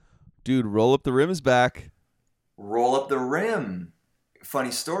Dude, Roll Up the Rim is back. Roll Up the Rim.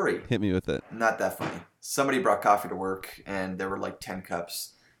 Funny story. Hit me with it. Not that funny. Somebody brought coffee to work, and there were like 10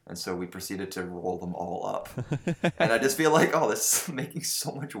 cups, and so we proceeded to roll them all up. And I just feel like, this is making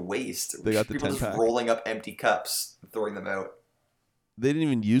so much waste. They got the People 10 just pack. rolling up empty cups and throwing them out. They didn't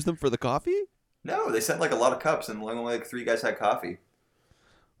even use them for the coffee? No, they sent like a lot of cups, and only like 3 guys had coffee.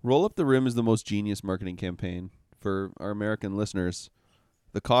 Roll Up the Rim is the most genius marketing campaign for our American listeners.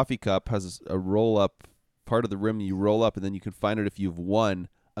 The coffee cup has a roll-up part of the rim you roll up, and then you can find it if you've won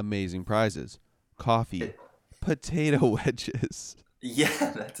amazing prizes. Coffee, potato wedges.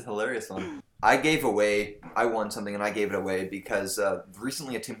 Yeah, that's a hilarious one. I won something and I gave it away because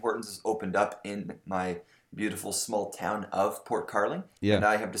recently a Tim Hortons has opened up in my beautiful small town of Port Carling. Yeah. And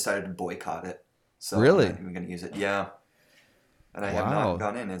I have decided to boycott it. So Really? I'm not even going to use it. Yeah. And I have not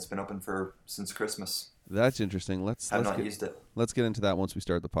gone in. It's been open since Christmas. That's interesting. I've not used it. Let's get into that once we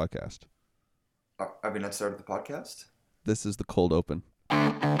start the podcast. Have we not started the podcast? This is the cold open.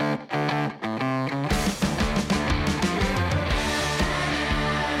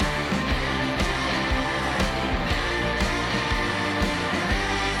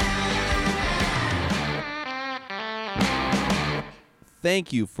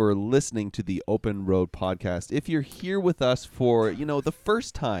 Thank you for listening to the Open Road Podcast. If you're here with us for, the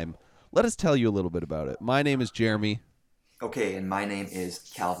first time, let us tell you a little bit about it. My name is Jeremy. Okay, and my name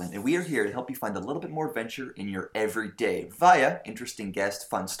is Calvin, and we are here to help you find a little bit more adventure in your everyday via interesting guests,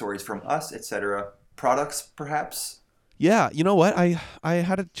 fun stories from us, etc. Products, perhaps? Yeah, you know what? I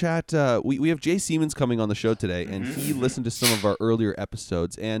had a chat. We have Jay Siemens coming on the show today, and he listened to some of our earlier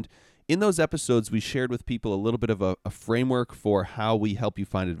episodes, and in those episodes, we shared with people a little bit of a framework for how we help you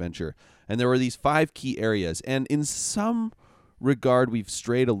find adventure. And there were these 5 key areas. And in some regard, we've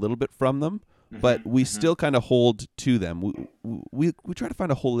strayed a little bit from them, but we still kind of hold to them. We try to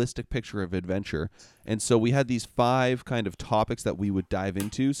find a holistic picture of adventure. And so we had these 5 kind of topics that we would dive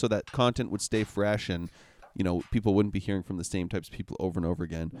into so that content would stay fresh and, people wouldn't be hearing from the same types of people over and over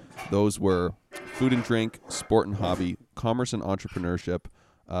again. Those were food and drink, sport and hobby, commerce and entrepreneurship,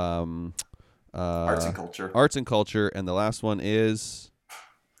 Arts and culture. And the last one is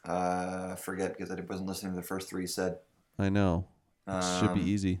forget because I wasn't listening to the first 3 you said. I know. It should be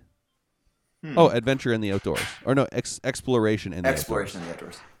easy. Oh, adventure in the outdoors. Or no, exploration in the outdoors.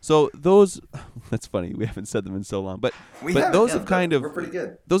 So those, that's funny. We haven't said them in so long, but those have kind of, we're pretty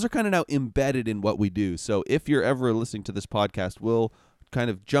good. Those are kind of now embedded in what we do. So if you're ever listening to this podcast, we'll kind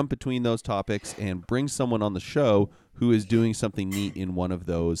of jump between those topics and bring someone on the show who is doing something neat in one of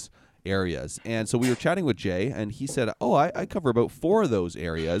those areas. And so we were chatting with Jay, and he said, I cover about 4 of those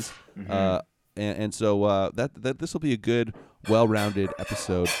areas. And so that this will be a good, well-rounded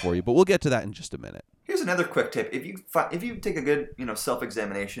episode for you. But we'll get to that in just a minute. Here's another quick tip. If you take a good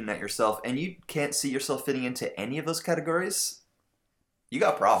self-examination at yourself and you can't see yourself fitting into any of those categories, you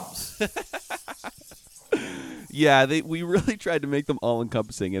got problems. Yeah, we really tried to make them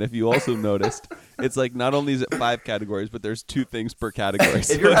all-encompassing, and if you also noticed, it's like not only is it 5 categories, but there's 2 things per category.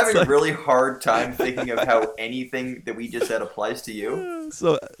 If you're having a really hard time thinking of how anything that we just said applies to you,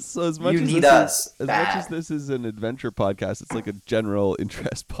 so as much you as need us. Much as this is an adventure podcast, it's like a general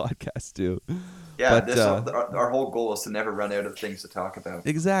interest podcast too. Yeah, our whole goal is to never run out of things to talk about.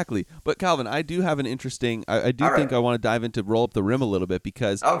 Exactly. But Calvin, I do have an interesting. I think I want to dive into Roll Up the Rim a little bit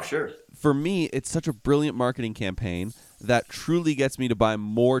because sure. For me, it's such a brilliant marketing campaign that truly gets me to buy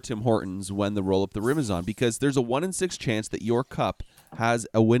more Tim Hortons when the Roll Up the Rim is on, because there's a 1 in 6 chance that your cup has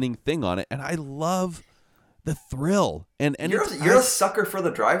a winning thing on it, and I love the thrill. And you're a sucker for the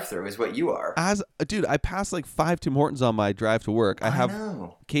drive-thru, is what you are. Dude, I passed like 5 Tim Hortons on my drive to work. I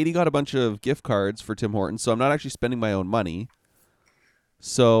know. Katie got a bunch of gift cards for Tim Hortons, so I'm not actually spending my own money.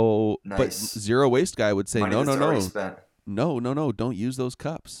 So, nice. But Zero Waste Guy would say, money no, don't use those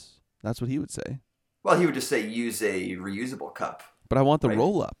cups. That's what he would say. Well, he would just say use a reusable cup. But I want the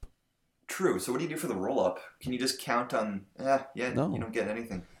roll-up. True. So what do you do for the roll-up? Can you just count on, no. You don't get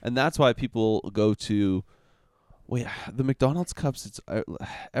anything. And that's why people go to, the McDonald's cups, it's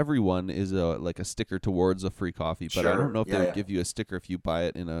everyone is like a sticker towards a free coffee, but I don't know if they would give you a sticker if you buy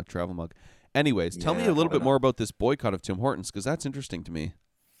it in a travel mug. Anyways, tell me a little bit more about this boycott of Tim Hortons, because that's interesting to me.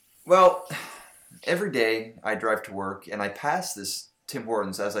 Well, every day I drive to work, and I pass this Tim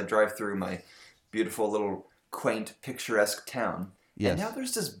Hortons as I drive through my beautiful little quaint, picturesque town. Yes. And now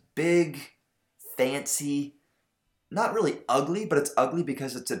there's this big, fancy, not really ugly, but it's ugly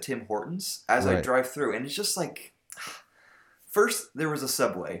because it's a Tim Hortons as I drive through. And it's just like, first there was a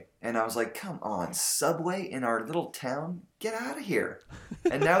Subway, and I was like, come on, Subway in our little town? Get out of here.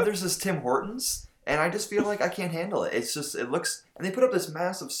 And now there's this Tim Hortons, And I just feel like I can't handle it. It's just, it looks, and they put up this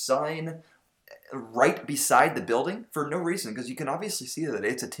massive sign right beside the building for no reason, because you can obviously see that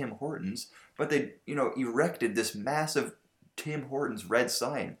it's a Tim Hortons, but they, erected this massive Tim Hortons red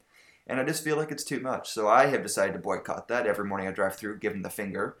sign. And I just feel like it's too much. So I have decided to boycott that. Every morning I drive through, give them the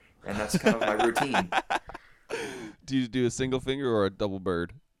finger, and that's kind of my routine. Do you do a single finger or a double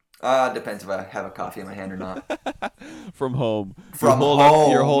bird? Depends if I have a coffee in my hand or not. From home. From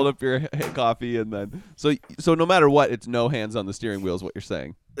home. You hold up your coffee, and then so no matter what, it's no hands on the steering wheel is what you're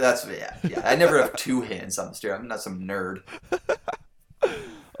saying. That's yeah. I never have two hands on the steering. I'm not some nerd.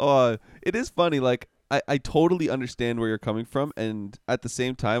 It is funny. Like I totally understand where you're coming from, and at the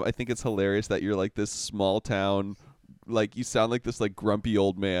same time, I think it's hilarious that you're like this small town. Like you sound like this like grumpy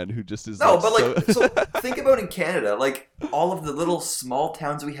old man who just is. No, but so think about in Canada, like all of the little small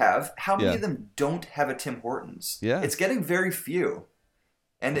towns we have. How many of them don't have a Tim Hortons? Yeah, it's getting very few,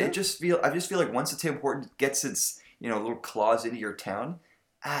 and I just feel like once a Tim Hortons gets its little claws into your town,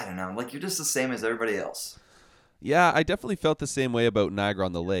 I don't know, like you're just the same as everybody else. Yeah, I definitely felt the same way about Niagara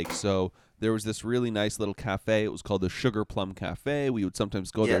on the Lake. So there was this really nice little cafe. It was called the Sugar Plum Cafe. We would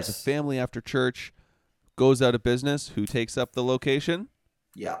sometimes go there as a family after church. Goes out of business. Who takes up the location?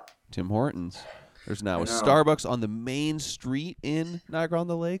 Yeah. Tim Hortons. There's now a Starbucks on the main street in Niagara on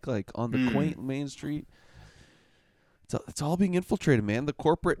the Lake, like on the quaint main street. It's all being infiltrated, man. The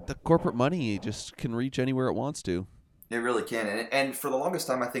corporate money just can reach anywhere it wants to. It really can. And for the longest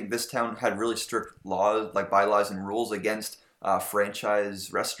time, I think this town had really strict laws, like bylaws and rules against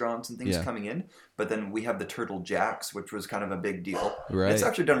franchise restaurants and things coming in. But then we have the Turtle Jacks, which was kind of a big deal. Right. It's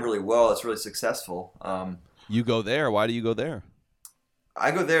actually done really well. It's really successful. You go there. Why do you go there?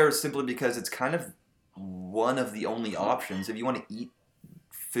 I go there simply because it's kind of one of the only options. If you want to eat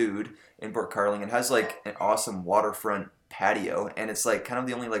food in Port Carling, it has like an awesome waterfront patio. And it's like kind of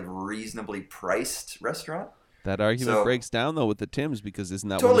the only like reasonably priced restaurant. That argument breaks down, though, with the Tims, because isn't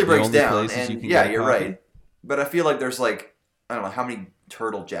that totally one of the only places and, you can yeah, get you're coffee? Right. But I feel like there's like, I don't know, how many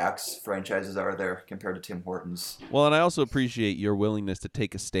Turtle Jacks franchises are there compared to Tim Hortons? Well, and I also appreciate your willingness to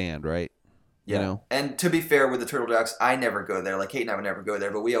take a stand, right? Yeah. You know? And to be fair with the Turtle Jacks, I never go there. Like, Kate and I would never go there,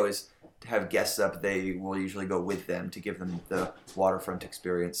 but we always have guests up. They will usually go with them to give them the waterfront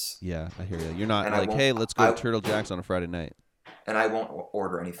experience. Yeah, I hear you. You're not and like, hey, let's go to Turtle Jacks on a Friday night. And I won't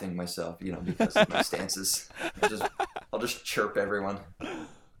order anything myself, because of my stances. I'll just chirp everyone.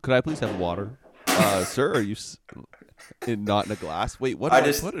 Could I please have water? Sir, are you not in a glass? Wait, what do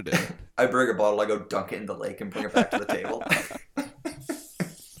I put it in? I bring a bottle, I go dunk it in the lake and bring it back to the table.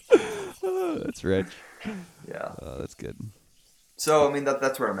 That's rich. Yeah. That's good. So, I mean,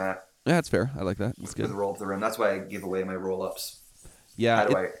 that's where I'm at. Yeah, that's fair. I like that. That's good. With the roll up the rim. That's why I give away my roll-ups. Yeah. How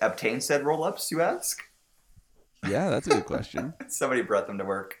do I obtain said roll-ups, you ask? Yeah, that's a good question. Somebody brought them to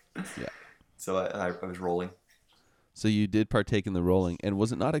work. Yeah. So I was rolling. So you did partake in the rolling, and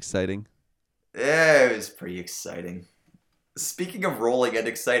was it not exciting? Yeah, it was pretty exciting. Speaking of rolling and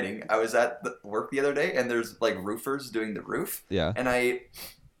exciting, I was at work the other day, and there's like roofers doing the roof. Yeah. And I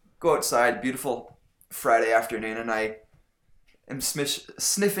go outside, beautiful Friday afternoon, and I am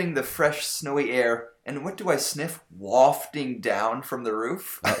sniffing the fresh, snowy air. And what do I sniff? Wafting down from the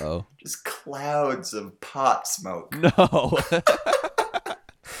roof. Uh-oh. Just clouds of pot smoke. No.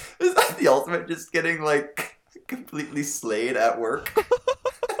 Is that the ultimate? Just getting like completely slayed at work.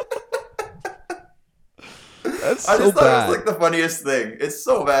 That's I just so thought bad. it was like the funniest thing. It's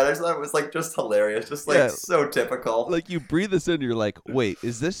so bad. I just thought it was like just hilarious. Just like so typical. Like you breathe this in, you're like, wait,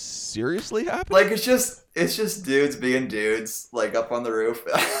 is this seriously happening? Like it's just dudes being dudes, like up on the roof.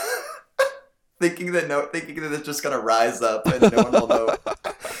 thinking that it's just gonna rise up and no one will know.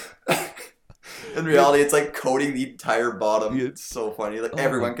 In reality, it's like coating the entire bottom. It's so funny. Like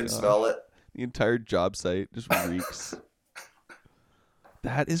everyone can smell it. The entire job site just reeks.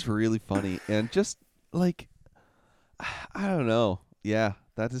 That is really funny, and just like, I don't know. Yeah,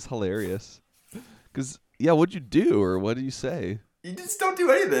 that is hilarious. Because what'd you do, or what do you say? You just don't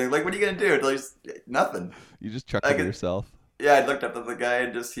do anything. Like, what are you gonna do? Like, nothing. You just chuck it yourself. Yeah, I looked up at the guy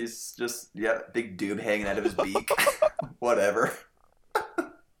and he's just big doob hanging out of his beak. Whatever.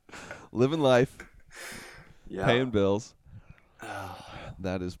 Living life. Yeah. Paying bills.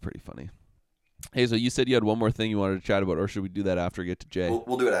 That is pretty funny. Hey, so you said you had one more thing you wanted to chat about, or should we do that after we get to Jay?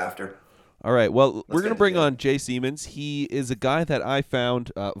 We'll do it after. All right. Well, we're going to bring on Jay Siemens. He is a guy that I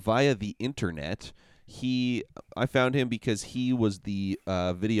found via the internet. I found him because he was the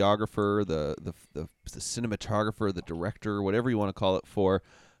videographer, the cinematographer, the director, whatever you want to call it, for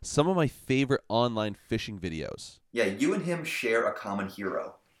some of my favorite online fishing videos. Yeah, you and him share a common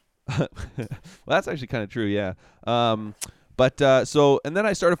hero. Well, that's actually kind of true, yeah. But and then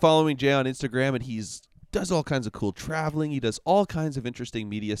I started following Jay on Instagram, and he's does all kinds of cool traveling. He does all kinds of interesting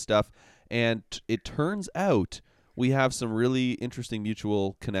media stuff, and it turns out we have some really interesting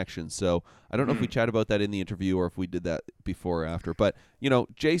mutual connections. So I don't know if we chat about that in the interview or if we did that before or after. But,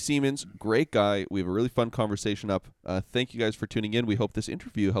 Jay Siemens, great guy. We have a really fun conversation up. Thank you guys for tuning in. We hope this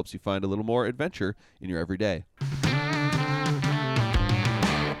interview helps you find a little more adventure in your everyday.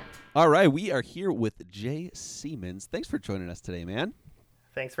 All right, we are here with Jay Siemens. Thanks for joining us today, man.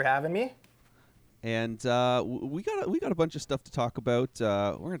 Thanks for having me. And we got a bunch of stuff to talk about.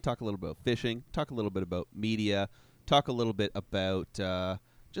 We're going to talk a little bit about fishing, talk a little bit about media, talk a little bit about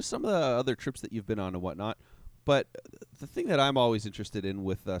just some of the other trips that you've been on and whatnot. But the thing that I'm always interested in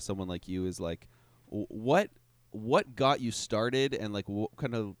with someone like you is like, what got you started, and like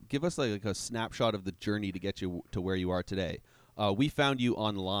kind of give us like a snapshot of the journey to get you to where you are today. We found you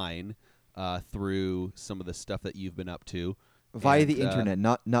online through some of the stuff that you've been up to via the internet,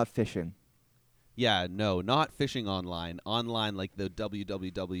 not fishing. Yeah, no, not fishing online. Online, like the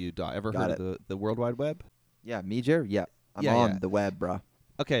www. Ever heard of the World Wide Web? Yeah, me, Jer? Yeah, I'm on the web, bro.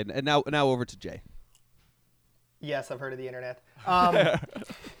 Okay, and now over to Jay. Yes, I've heard of the internet.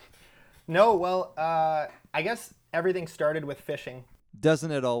 No, well, I guess everything started with fishing.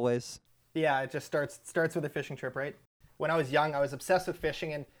 Doesn't it always? Yeah, it just starts with a fishing trip, right? When I was young, I was obsessed with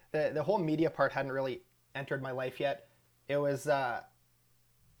fishing, and the whole media part hadn't really entered my life yet. It was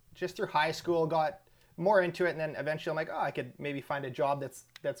just through high school, got more into it, and then eventually I'm like, I could maybe find a job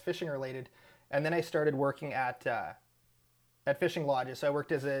that's fishing related. And then I started working at fishing lodges. So I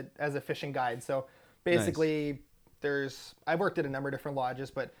worked as a fishing guide. So basically, I worked at a number of different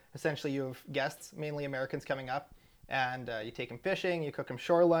lodges, but essentially you have guests, mainly Americans, coming up, and you take them fishing, you cook them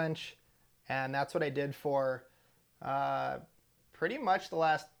shore lunch, and that's what I did for pretty much the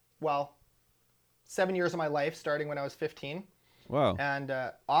last 7 years of my life, starting when I was 15. Wow. And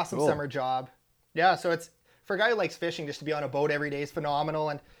awesome summer job. Yeah, so it's for a guy who likes fishing, just to be on a boat every day is phenomenal.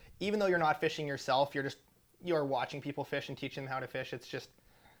 And even though you're not fishing yourself, you're watching people fish and teaching them how to fish.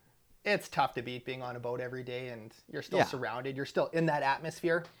 It's tough to beat being on a boat every day, and you're still surrounded. You're still in that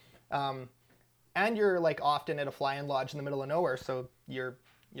atmosphere. And you're like often at a fly-in lodge in the middle of nowhere, so you're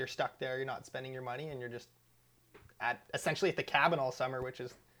stuck there. You're not spending your money, and you're just essentially at the cabin all summer, which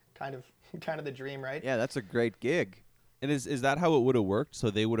is kind of the dream, right? Yeah, that's a great gig. And is that how it would have worked? So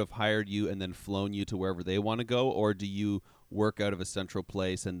they would have hired you and then flown you to wherever they want to go, or do you work out of a central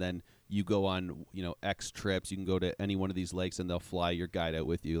place and then you go on, X trips? You can go to any one of these lakes and they'll fly your guide out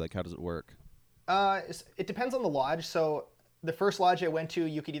with you. Like, how does it work? It depends on the lodge. So the first lodge I went to,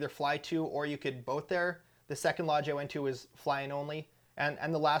 you could either fly to or you could boat there. The second lodge I went to was fly-in only, and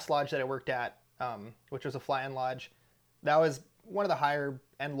the last lodge that I worked at, which was a fly-in lodge, that was one of the higher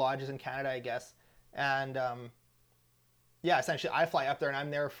end lodges in Canada, I guess, and essentially I fly up there and I'm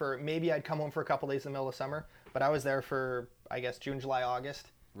there for, maybe I'd come home for a couple days in the middle of summer, but I was there for, I guess, June, July,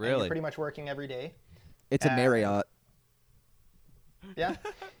 August. Really? And you're pretty much working every day. It's a Marriott. Yeah.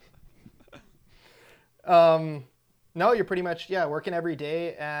 No, you're pretty much, working every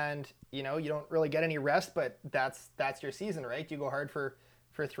day, and, you don't really get any rest, but that's your season, right? You go hard for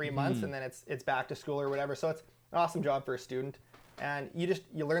 3 months and then it's back to school or whatever. So it's an awesome job for a student. And you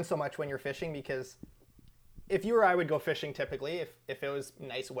learn so much when you're fishing, because if you or I would go fishing typically, if it was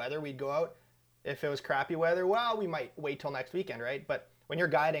nice weather, we'd go out. If it was crappy weather, well, we might wait till next weekend, right? But when you're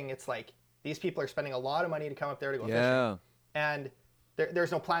guiding, it's like these people are spending a lot of money to come up there to go fishing. And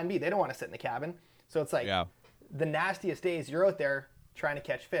there's no plan B. They don't want to sit in the cabin. So it's like the nastiest days you're out there trying to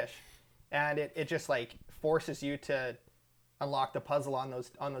catch fish. And it just like forces you to unlock the puzzle on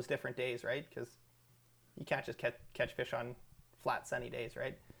those different days, right? Because you can't just catch fish on flat sunny days,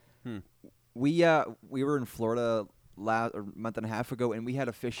 right? We were in Florida a month and a half ago, and we had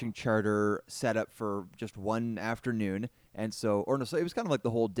a fishing charter set up for just one afternoon, and so it was kind of like the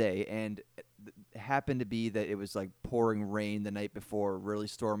whole day, and it happened to be that it was like pouring rain the night before, really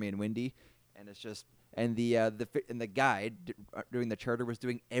stormy and windy, and it's just the guide doing the charter was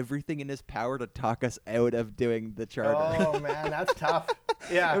doing everything in his power to talk us out of doing the charter. Oh man, that's tough.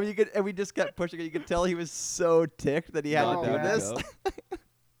 Yeah, and we just kept pushing it. You could tell he was so ticked that he had to do this.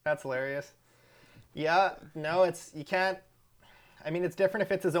 That's hilarious. Yeah, no, you can't. I mean, it's different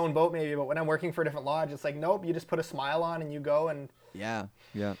if it's his own boat maybe, but when I'm working for a different lodge, it's like, nope, you just put a smile on and you go. And yeah.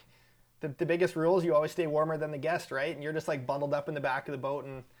 The biggest rule is you always stay warmer than the guest, right? And you're just like bundled up in the back of the boat,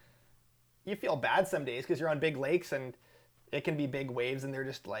 and you feel bad some days because you're on big lakes and it can be big waves, and they're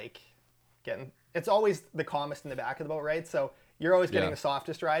just like it's always the calmest in the back of the boat, right? So you're always getting the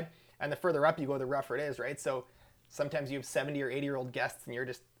softest ride, and the further up you go, the rougher it is, right? So sometimes you have 70 or 80-year-old guests and you're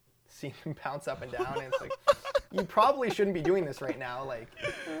just seeing them bounce up and down. And it's like, you probably shouldn't be doing this right now. Like,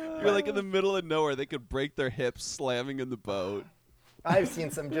 you're like in the middle of nowhere. They could break their hips slamming in the boat. I've seen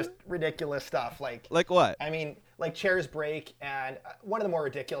some just ridiculous stuff. Like what? I mean, like chairs break, and one of the more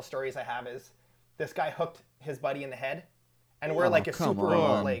ridiculous stories I have is this guy hooked his buddy in the head, and we're like a super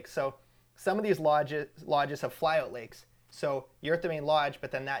remote lake. So some of these lodges have flyout lakes. So you're at the main lodge,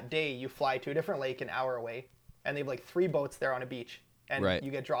 but then that day you fly to a different lake an hour away, and they have like 3 boats there on a beach, and you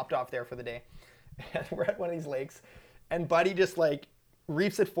get dropped off there for the day. And we're at one of these lakes, and buddy just like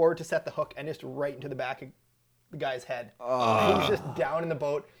reefs it forward to set the hook, and just right into the back of the guy's head. He's just down in the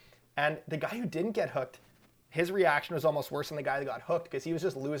boat, and the guy who didn't get hooked, his reaction was almost worse than the guy that got hooked, because he was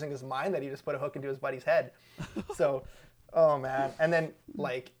just losing his mind that he just put a hook into his buddy's head. So, oh man. And then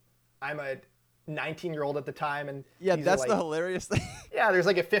like, I'm a 19-year-old at the time, and that's like, the hilarious thing. Yeah, there's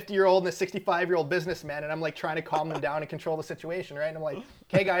like a 50-year-old and a 65-year-old businessman, and I'm like trying to calm them down and control the situation, right? And I'm like,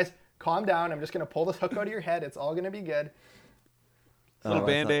 okay guys, calm down. I'm just gonna pull this hook out of your head. It's all gonna be good. Little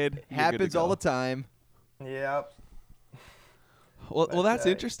Band-Aid. Happens all the time. Yep. Well, that's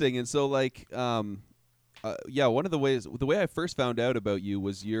interesting. And so, like, one of the way I first found out about you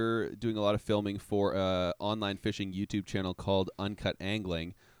was you're doing a lot of filming for an online fishing YouTube channel called Uncut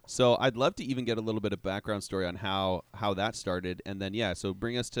Angling. So I'd love to even get a little bit of background story on how that started, and then so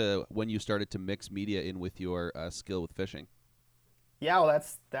bring us to when you started to mix media in with your skill with fishing. Yeah, well,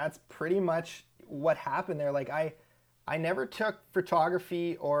 that's pretty much what happened there. Like I never took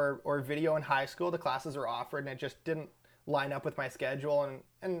photography or video in high school. The classes were offered, and it just didn't line up with my schedule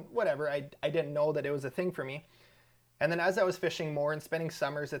and whatever. I didn't know that it was a thing for me. And then as I was fishing more and spending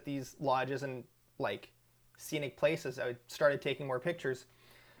summers at these lodges and like scenic places, I started taking more pictures.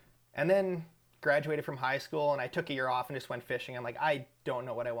 And then graduated from high school, and I took a year off and just went fishing. I'm like, I don't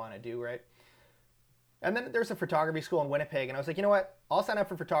know what I want to do, right? And then there's a photography school in Winnipeg, and I was like, you know what? I'll sign up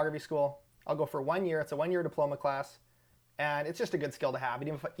for photography school. I'll go for 1 year. It's a 1-year diploma class. And it's just a good skill to have,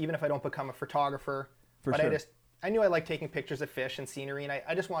 even if I don't become a photographer. For sure. I knew I liked taking pictures of fish and scenery, and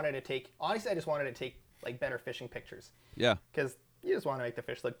I just wanted to take like better fishing pictures. Yeah. Because you just want to make the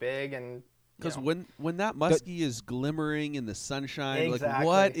fish look big, and because when that muskie is glimmering in the sunshine, exactly. Like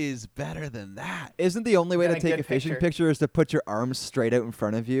what is better than that? Isn't the only way to a take good a fishing picture. picture is to put your arms straight out in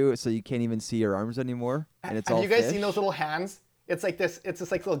front of you, so you can't even see your arms anymore, and it's all Have you guys fish? seen those little hands? It's like this. It's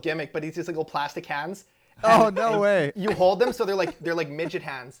this like little gimmick, but it's just like little plastic hands. Oh, And- no and way. You hold them, so they're like midget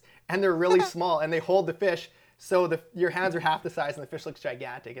hands, and they're really small, and they hold the fish. So your hands are half the size, and the fish looks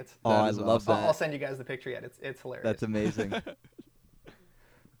gigantic. It's Oh, I love that. I'll send you guys the picture yet. It's hilarious. That's amazing.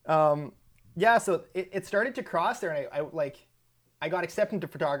 Yeah, so it started to cross there, and I got accepted to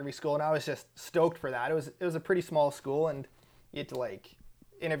photography school, and I was just stoked for that. It was a pretty small school, and you had to like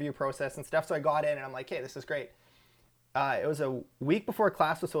interview process and stuff. So I got in, and I'm like, hey, this is great. It was a week before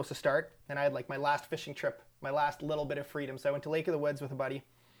class was supposed to start, and I had like my last fishing trip, my last little bit of freedom. So I went to Lake of the Woods with a buddy.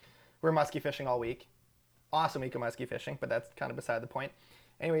 We were muskie fishing all week. Awesome week of muskie fishing, but that's kind of beside the point.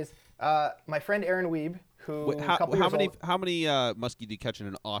 Anyways, my friend Aaron Weeb, who How many muskie do you catch in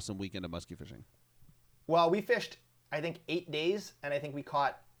an awesome weekend of muskie fishing? Well, we fished, I think, 8 days, and I think we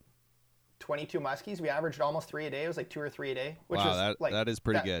caught 22 muskies. We averaged almost 3 a day. It was like 2 or 3 a day. Which wow, was that is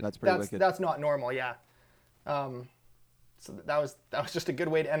pretty good. That's pretty wicked. That's not normal, yeah. So that was just a good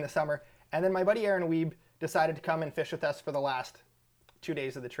way to end the summer. And then my buddy Aaron Weeb decided to come and fish with us for the last 2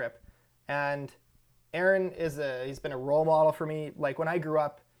 days of the trip. And Aaron he's been a role model for me. Like when I grew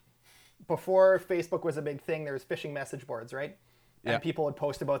up, before Facebook was a big thing, there was fishing message boards, right? Yeah. And people would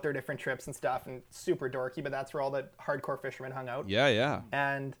post about their different trips and stuff, and super dorky, but that's where all the hardcore fishermen hung out. Yeah.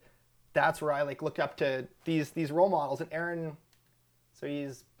 And that's where I like look up to these role models. And Aaron, so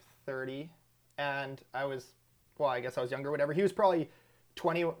he's 30, and I guess I was younger, whatever. He was probably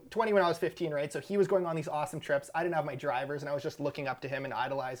 20 when I was 15, right? So he was going on these awesome trips. I didn't have my drivers, and I was just looking up to him and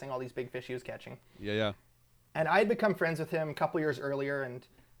idolizing all these big fish he was catching. Yeah. And I had become friends with him a couple years earlier,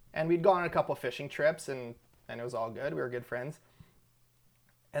 and we'd gone on a couple fishing trips, and it was all good. We were good friends.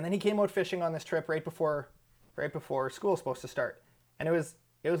 And then he came out fishing on this trip right before school was supposed to start. And it was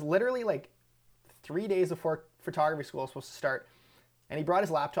literally like 3 days before photography school was supposed to start. And he brought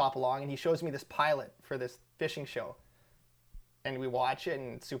his laptop along, and he shows me this pilot for this fishing show. And we watch it,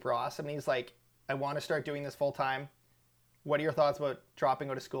 and it's super awesome. And he's like, I want to start doing this full time. What are your thoughts about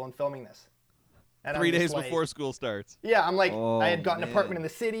dropping out of school and filming this? And 3 I'm just days like, before school starts. yeah, I'm like, Oh, I had gotten an man. apartment in the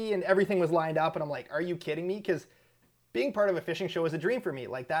city, and everything was lined up, and I'm like, are you kidding me? Because being part of a fishing show was a dream for me.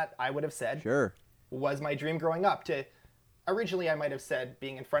 Like that, I would have said, Sure. was my dream growing up. Originally, I might have said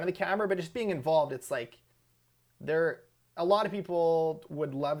being in front of the camera, but just being involved, it's like, a lot of people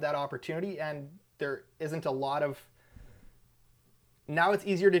would love that opportunity, and there isn't a lot of now it's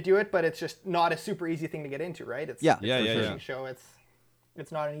easier to do it, but it's just not a super easy thing to get into, right? It's a fishing show.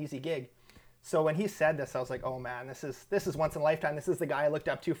 It's not an easy gig. So when he said this, I was like, oh man, this is once in a lifetime. This is the guy I looked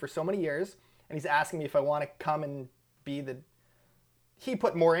up to for so many years, and he's asking me if I want to come and be the. He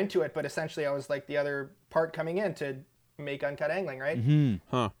put more into it, but essentially I was like the other part coming in to make Uncut Angling, right? Mm-hmm.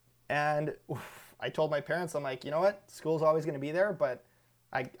 Huh. And I told my parents, I'm like, you know what? School's always going to be there, but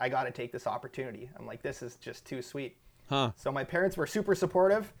I got to take this opportunity. I'm like, this is just too sweet. Huh. So my parents were super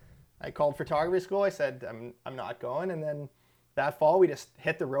supportive. I called photography school. I said, I'm not going. And then that fall, we just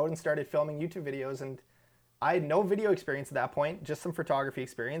hit the road and started filming YouTube videos. And I had no video experience at that point, just some photography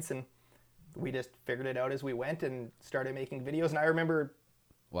experience. And we just figured it out as we went and started making videos. And I remember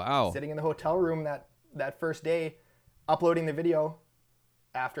sitting in the hotel room that first day, uploading the video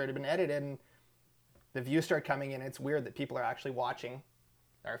after it had been edited, and the views start coming in. It's weird that people are actually watching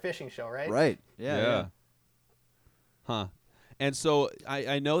our fishing show, right? Right. Yeah. Huh. And so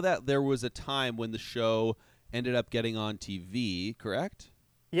I know that there was a time when the show ended up getting on TV, correct?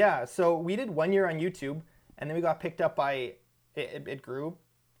 Yeah. So we did 1 year on YouTube, and then we got picked up by, it grew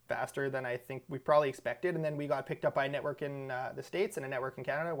faster than I think we probably expected. And then we got picked up by a network in the States and a network in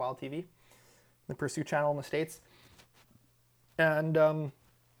Canada, Wild TV, the Pursuit channel in the States. And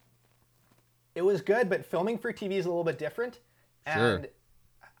it was good, but filming for TV is a little bit different. Sure. And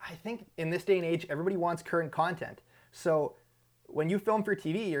I think in this day and age, everybody wants current content. So when you film for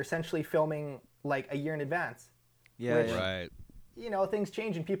TV, you're essentially filming like a year in advance. Yeah. Right. You know, things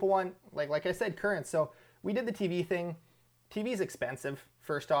change and people want, like I said, current. So we did the TV thing. TV is expensive,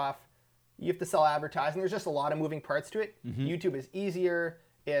 first off. You have to sell advertising. There's just a lot of moving parts to it. Mm-hmm. YouTube is easier.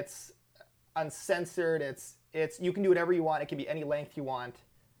 It's uncensored. It's you can do whatever you want. It can be any length you want.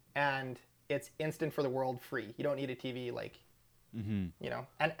 And it's instant for the world, free. You don't need a TV, you know.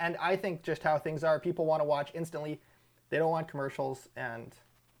 And I think just how things are, people want to watch instantly. They don't want commercials. And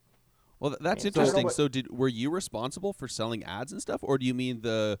well, that's interesting. So were you responsible for selling ads and stuff, or do you mean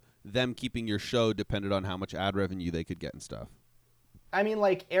them keeping your show depended on how much ad revenue they could get and stuff? I mean,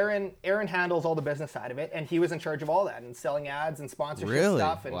 like Aaron handles all the business side of it, and he was in charge of all that and selling ads and sponsorship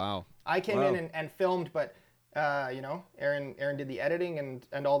stuff. And wow. I came in and filmed, but you know, Aaron did the editing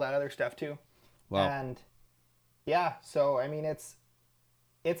and all that other stuff too. Wow. And yeah, so I mean, it's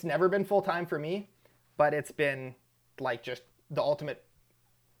never been full time for me, but it's been like just the ultimate.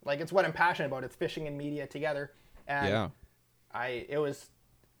 Like, it's what I'm passionate about. It's fishing and media together. And it was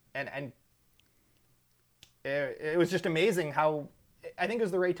just amazing how, I think it was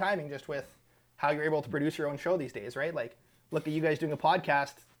the right timing just with how you're able to produce your own show these days, right? Like, look at you guys doing a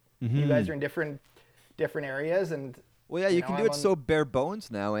podcast. Mm-hmm. You guys are in different areas. And well, yeah, you can do it so bare bones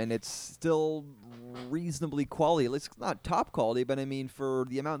now, and it's still reasonably quality. It's not top quality, but I mean, for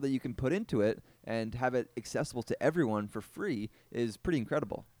the amount that you can put into it and have it accessible to everyone for free is pretty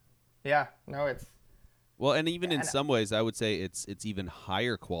incredible. Yeah, no, it's... Well, and even in some ways, I would say it's even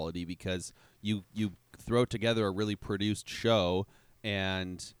higher quality because you throw together a really produced show,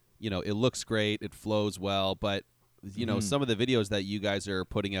 and you know it looks great, it flows well, but you know some of the videos that you guys are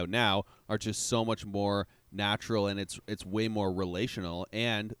putting out now are just so much more natural, and it's way more relational,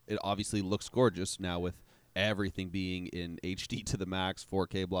 and it obviously looks gorgeous now with everything being in HD to the max,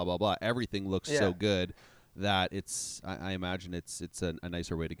 4K, blah blah blah. Everything looks so good that I imagine it's a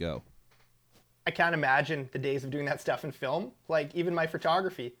nicer way to go. I can't imagine the days of doing that stuff in film. Like, even my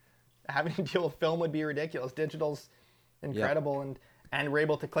photography, having to deal with film would be ridiculous. Digital's incredible, and we're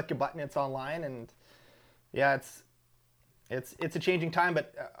able to click a button, it's online, and yeah, it's a changing time.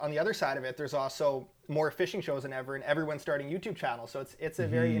 But on the other side of it, there's also more fishing shows than ever, and everyone's starting YouTube channels. So it's a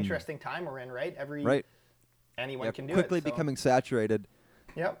very interesting time we're in, right? Anyone can do quickly it. So. Becoming saturated.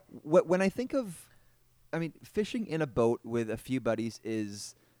 Yep. When I think of, I mean, fishing in a boat with a few buddies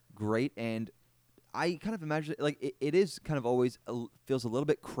is great, and I kind of imagine like it is kind of always feels a little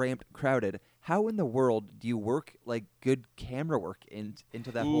bit cramped, crowded. How in the world do you work like good camera work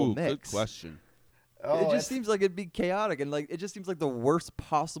into that whole mix? Good question. Oh, it just seems like it'd be chaotic, and like it just seems like the worst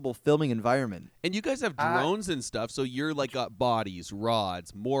possible filming environment. And you guys have drones and stuff, so you're like got bodies,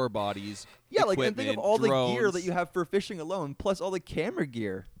 rods, more bodies. Yeah, like and think of all drones. the gear that you have for fishing alone, plus all the camera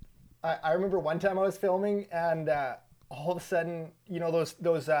gear. I remember one time I was filming, and all of a sudden, you know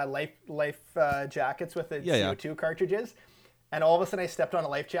those life jackets with the CO2 cartridges, and all of a sudden I stepped on a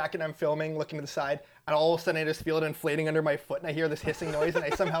life jacket and I'm filming, looking to the side, and all of a sudden I just feel it inflating under my foot, and I hear this hissing noise, and I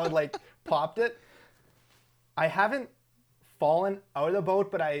somehow like popped it. I haven't fallen out of the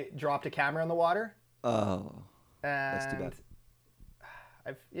boat, but I dropped a camera in the water. Oh, and that's too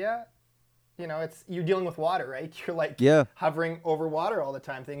bad. You know, you're dealing with water, right? You're like hovering over water all the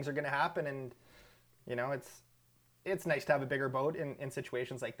time. Things are going to happen, and you know, it's nice to have a bigger boat in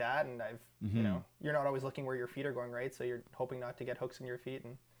situations like that. And I've, you know, you're not always looking where your feet are going, right? So you're hoping not to get hooks in your feet.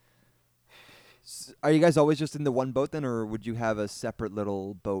 And Are you guys always just in the one boat then, or would you have a separate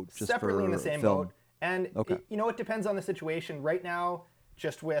little boat just separately for in the same film? boat. And Okay. you know, it depends on the situation. Right now,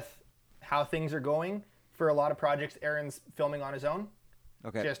 just with how things are going, for a lot of projects, Aaron's filming on his own.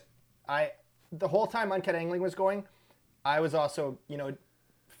 Okay. Just the whole time Uncut Angling was going, I was also, you know,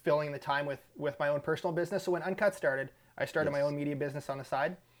 filling the time with my own personal business. So when Uncut started, I started my own media business on the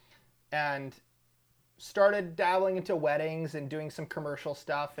side and started dabbling into weddings and doing some commercial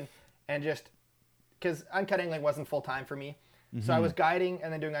stuff and just because Uncut Angling wasn't full time for me. So I was guiding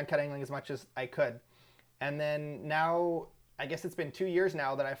and then doing Uncut Angling as much as I could. And then now, I guess it's been 2 years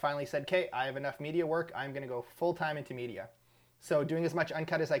now that I finally said, okay, I have enough media work. I'm going to go full time into media. So doing as much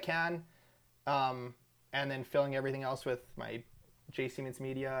uncut as I can, and then filling everything else with my J. Siemens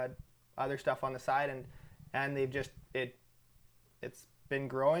Media, other stuff on the side, and they've just it's been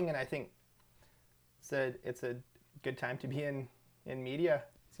growing, and I think it's a good time to be in media.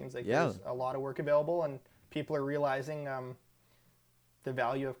 It seems like there's a lot of work available, and people are realizing the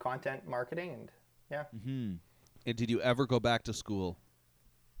value of content marketing, and yeah. Mm-hmm. And did you ever go back to school?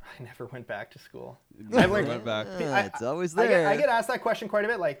 I never went back to school. Never went back. It's always there. I get asked that question quite a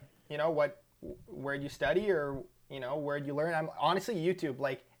bit. Like, you know, where'd you study, or you know, where'd you learn? I'm honestly YouTube.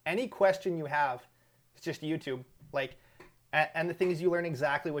 Like any question you have, it's just YouTube. Like, and the thing is, you learn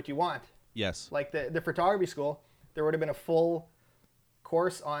exactly what you want. Yes. Like the photography school, there would have been a full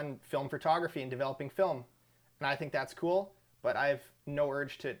course on film photography and developing film, and I think that's cool. But I have no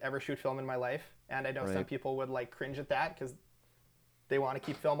urge to ever shoot film in my life, and I know some people would like cringe at that because they want to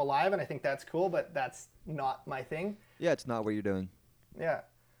keep film alive, and I think that's cool, but that's not my thing. Yeah, it's not what you're doing. Yeah.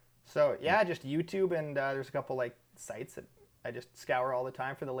 So, yeah, just YouTube, and there's a couple, like, sites that I just scour all the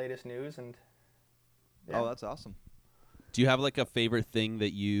time for the latest news, and Oh, that's awesome. Do you have, like, a favorite thing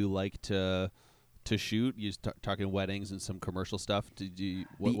that you like to shoot? You talking weddings and some commercial stuff.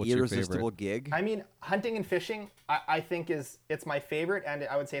 What's your irresistible favorite gig? I mean, hunting and fishing, I think it's my favorite, and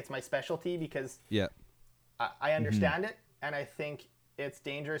I would say it's my specialty because I understand it, and I think it's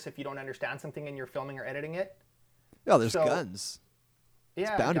dangerous if you don't understand something and you're filming or editing it. Oh, there's guns.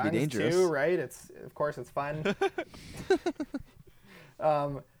 Yeah, it's bound to be guns dangerous too, right? Of course it's fun.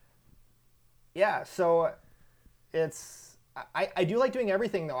 Yeah, so it's I do like doing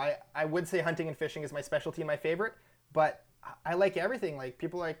everything though. I would say hunting and fishing is my specialty and my favorite, but I like everything. Like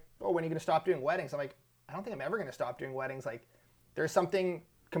people are like, oh, when are you gonna stop doing weddings? I'm like, I don't think I'm ever gonna stop doing weddings. Like there's something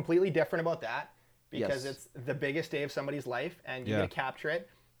completely different about that. Because it's the biggest day of somebody's life, and you get to capture it,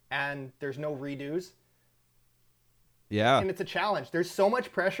 and there's no redos. Yeah. And it's a challenge. There's so much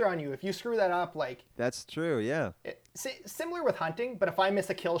pressure on you. If you screw that up, like... That's true, yeah. Similar with hunting, but if I miss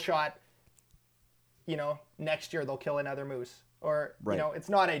a kill shot, you know, next year they'll kill another moose. Or, you know, it's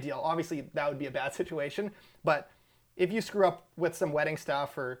not ideal. Obviously, that would be a bad situation. But if you screw up with some wedding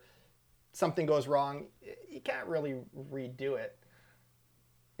stuff or something goes wrong, you can't really redo it.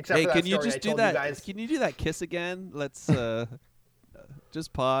 Except hey, for that can you story just I do told that? You guys. Can you do that kiss again? Let's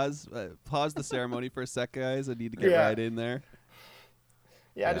just pause the ceremony for a sec, guys. I need to get right in there.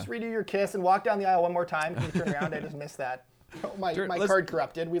 Yeah, just redo your kiss and walk down the aisle one more time. Can you turn around? I just missed that. Oh, my card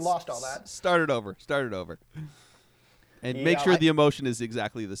corrupted. We lost all that. Start it over. And make sure the emotion is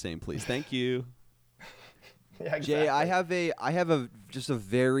exactly the same, please. Thank you. Yeah, exactly. Jay, I have just a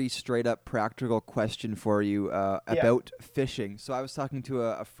very straight up practical question for you about fishing. So I was talking to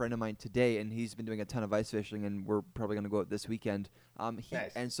a friend of mine today, and he's been doing a ton of ice fishing, and we're probably going to go out this weekend.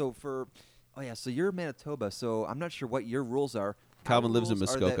 Nice. And so so you're in Manitoba, so I'm not sure what your rules are. Calvin lives in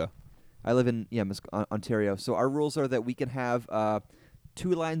Muskoka. I live in Ontario. So our rules are that we can have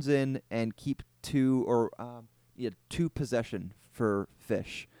 2 lines in and keep 2 possession for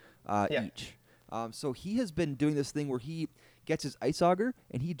fish each. So he has been doing this thing where he gets his ice auger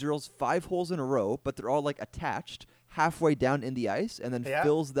and he drills 5 holes in a row, but they're all like attached halfway down in the ice, and then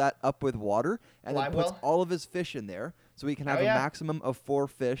fills that up with water, and then puts all of his fish in there, so he can have a maximum of 4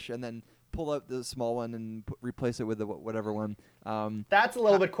 fish, and then pull out the small one and replace it with the whatever one. That's a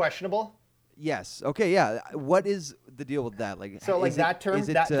little bit questionable. Yes. Okay. Yeah. What is the deal with that? Like, so like that term,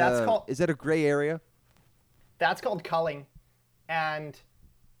 that's called. Is that a gray area? That's called culling, and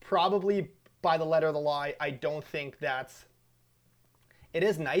probably by the letter of the law, I don't think that's... It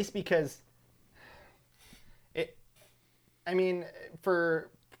is nice because for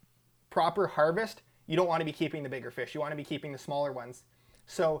proper harvest, you don't want to be keeping the bigger fish. You want to be keeping the smaller ones.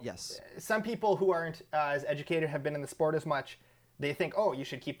 So some people who aren't as educated, have been in the sport as much, they think, oh, you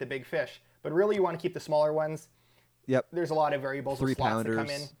should keep the big fish. But really, you want to keep the smaller ones. Yep. There's a lot of variables with slots that come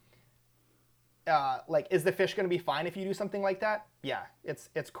in. like, is the fish going to be fine if you do something like that? Yeah,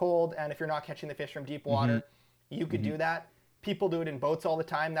 it's cold, and if you're not catching the fish from deep water, you could do that. People do it in boats all the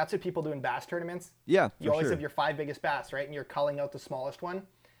time. That's what people do in bass tournaments. Yeah, you always have your 5 biggest bass, right? And you're culling out the smallest one.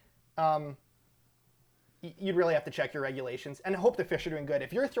 You'd really have to check your regulations and hope the fish are doing good.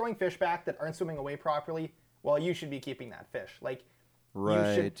 If you're throwing fish back that aren't swimming away properly, well, you should be keeping that fish. Like,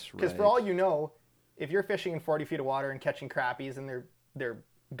 because for all you know, if you're fishing in 40 feet of water and catching crappies and their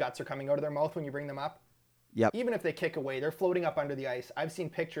guts are coming out of their mouth when you bring them up, even if they kick away, they're floating up under the ice. I've seen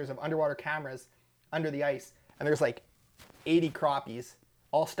pictures of underwater cameras under the ice, and there's like 80 crappies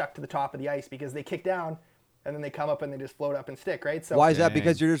all stuck to the top of the ice because they kick down and then they come up and they just float up and stick, right? So why is that?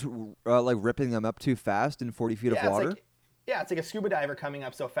 Because you're just like ripping them up too fast in 40 feet of water? It's like a scuba diver coming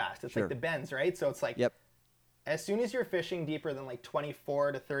up so fast. It's like the bends, right? So it's like as soon as you're fishing deeper than like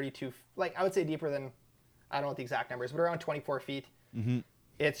 24 to 32, like I would say deeper than, I don't know what the exact numbers, but around 24 feet,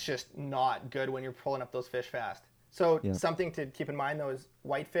 it's just not good when you're pulling up those fish fast. So something to keep in mind though is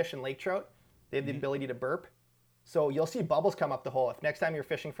whitefish and lake trout, they have the ability to burp. So you'll see bubbles come up the hole. If next time you're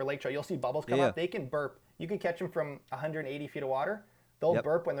fishing for lake trout, you'll see bubbles come up. They can burp. You can catch them from 180 feet of water. They'll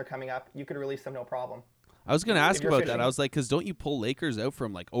burp when they're coming up. You could release them no problem. I was going to ask about that. I was like, because don't you pull Lakers out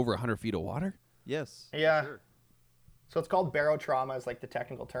from like over 100 feet of water? Yes. Yeah. Sure. So it's called barotrauma is like the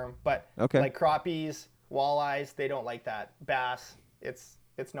technical term. But like crappies, walleyes, they don't like that. Bass, it's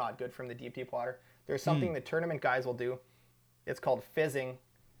not good from the deep water. There's something the tournament guys will do. It's called fizzing,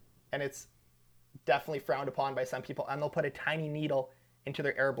 and it's definitely frowned upon by some people. And they'll put a tiny needle into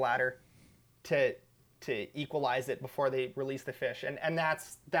their air bladder to equalize it before they release the fish. And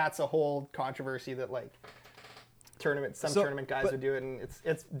that's a whole controversy that like tournament guys would do it, and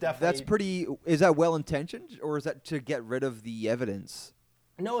it's definitely that's pretty. Is that well intentioned, or is that to get rid of the evidence?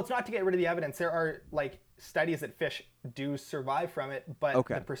 No, it's not to get rid of the evidence. There are like studies that fish do survive from it, but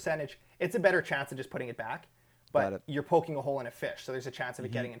the percentage, it's a better chance of just putting it back. But you're poking a hole in a fish, so there's a chance of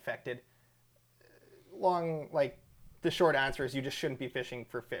it getting infected. The short answer is you just shouldn't be fishing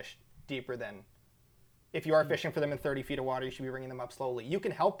for fish deeper than, if you are fishing for them in 30 feet of water, you should be bringing them up slowly. You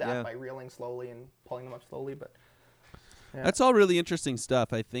can help that by reeling slowly and pulling them up slowly, but that's all really interesting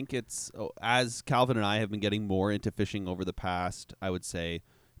stuff. I think it's, as Calvin and I have been getting more into fishing over the past, I would say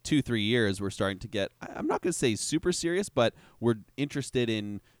 2-3 years, we're starting to get, I'm not going to say super serious, but we're interested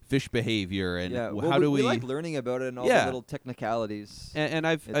in fish behavior and how do we like learning about it and all the little technicalities. And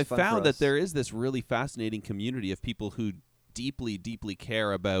I've found that there is this really fascinating community of people who deeply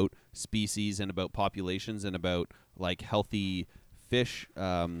care about species and about populations and about like healthy fish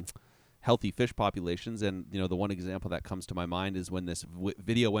populations. And the one example that comes to my mind is when this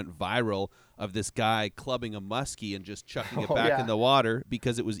video went viral of this guy clubbing a muskie and just chucking it back in the water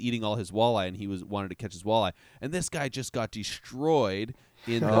because it was eating all his walleye, and he wanted to catch his walleye, and this guy just got destroyed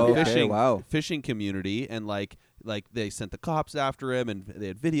in the fishing community, and like they sent the cops after him, and they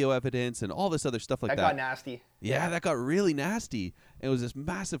had video evidence and all this other stuff like that. That got nasty. Yeah, that got really nasty. It was this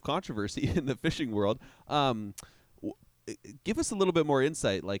massive controversy in the fishing world. Give us a little bit more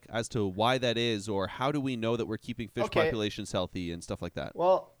insight, like as to why that is, or how do we know that we're keeping fish populations healthy and stuff like that.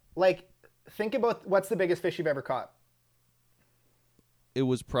 Well, like think about what's the biggest fish you've ever caught. It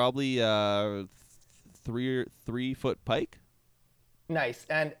was probably 3-foot pike. Nice.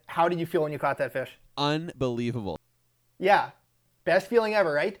 And how did you feel when you caught that fish? Unbelievable. Yeah, best feeling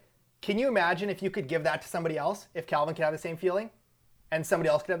ever, right? Can you imagine if you could give that to somebody else? If Calvin could have the same feeling, and somebody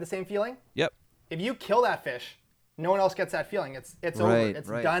else could have the same feeling. Yep. If you kill that fish, no one else gets that feeling. It's over. It's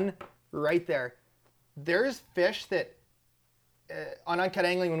done right there. There's fish that on Uncut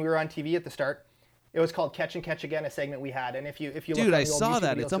Angling, when we were on TV at the start, it was called Catch and Catch Again, a segment we had. And if you dude, I saw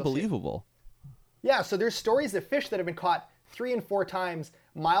that. It's unbelievable. Yeah. So there's stories of fish that have been caught 3 and 4 times,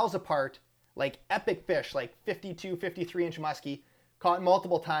 miles apart, like epic fish, like 52, 53-inch muskie, caught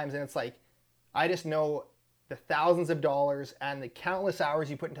multiple times, and it's like, I just know the thousands of dollars and the countless hours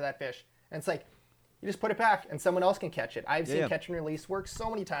you put into that fish, and it's like, you just put it back and someone else can catch it. I've seen catch and release work so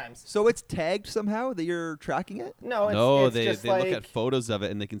many times. So it's tagged somehow that you're tracking it? No, they look at photos of it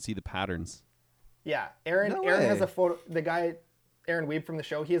and they can see the patterns. Yeah, Aaron has a photo. The guy, Aaron Weeb from the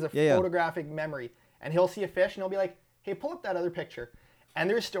show, he has a photographic memory, and he'll see a fish and he'll be like, hey, pull up that other picture. And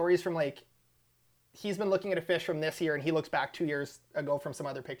there's stories from like, he's been looking at a fish from this year and he looks back 2 years ago from some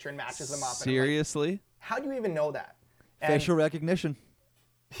other picture and matches them up. Seriously? And like, how do you even know that? Facial recognition.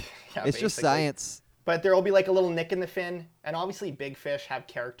 It's just science. But there will be like a little nick in the fin, and obviously big fish have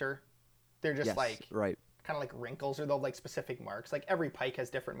character. They're just kind of like wrinkles, or they'll have like specific marks. Like every pike has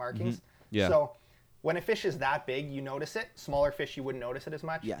different markings. Mm-hmm. Yeah. So when a fish is that big, you notice it. Smaller fish, you wouldn't notice it as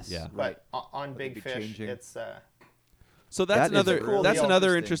much. Yes. Yeah. But on big fish, it's So that's That is another cool. that's Really another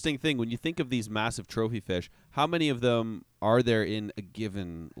interesting. interesting thing. When you think of these massive trophy fish, how many of them are there in a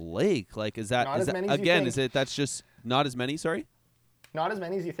given lake? Like, is that Not as many as you again? think. Is it that's just not as many? Sorry. Not as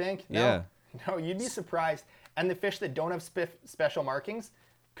many as you think. No. Yeah. No, you'd be surprised. And the fish that don't have special markings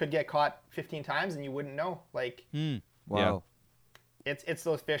could get caught 15 times and you wouldn't know. Like, Wow. it's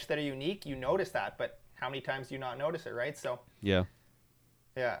those fish that are unique. You notice that, but how many times do you not notice it, right? So, Yeah.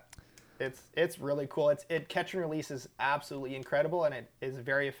 yeah, it's really cool. It catch and release is absolutely incredible, and it is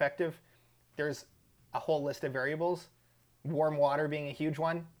very effective. There's a whole list of variables, warm water being a huge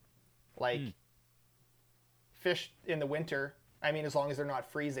one. Like fish in the winter, I mean, as long as they're not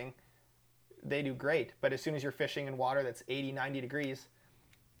freezing, they do great. But as soon as you're fishing in water that's 80, 90 degrees,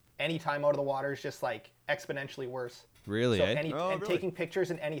 any time out of the water is just like exponentially worse. Really? So eh? and really? taking pictures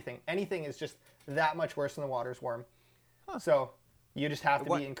and anything is just that much worse when the water's warm. So you just have to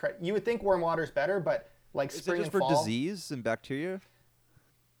What- be incredible. You would think warm water is better, but like Is it spring just and for fall, disease and bacteria?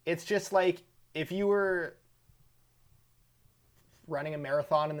 it's just like if you were running a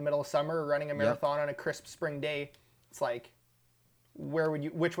marathon in the middle of summer or running a marathon on a crisp spring day, it's like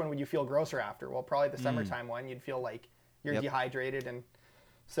which one would you feel grosser after? Well, probably the summertime one. You'd feel like you're Yep. dehydrated, and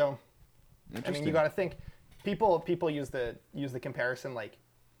so I mean, you Interesting. got to think. People use the comparison like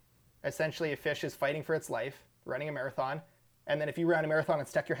essentially a fish is fighting for its life, running a marathon, and then if you ran a marathon and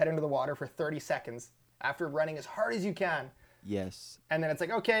stuck your head into the water for 30 seconds after running as hard as you can, Yes. and then it's like,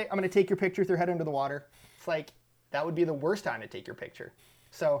 okay, I'm going to take your picture with your head under the water. It's like that would be the worst time to take your picture.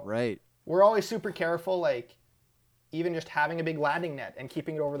 So Right. we're always super careful, like even just having a big landing net and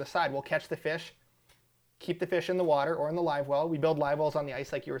keeping it over the side. We'll catch the fish, keep the fish in the water or in the live well. We build live wells on the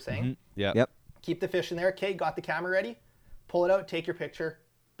ice like you were saying. Yeah. Yep. Keep the fish in there. Okay, got the camera ready. Pull it out, take your picture,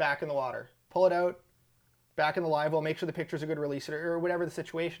 back in the water. Pull it out, back in the live well, make sure the picture's a good release or whatever the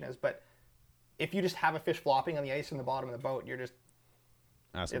situation is. But if you just have a fish flopping on the ice in the bottom of the boat,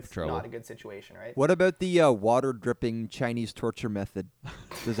 Asking it's for trouble. not a good situation, right? What about the water dripping Chinese torture method?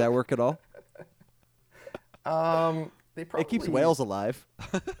 Does that work at all? They probably, It keeps whales alive.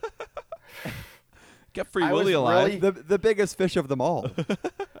 Get Free I was Willy alive. really- The biggest fish of them all.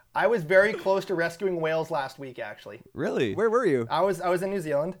 I was very close to rescuing whales last week, actually. Really? Where were you? I was in New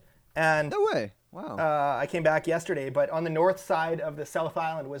Zealand, and No way. Wow. I came back yesterday. But on the north side of the South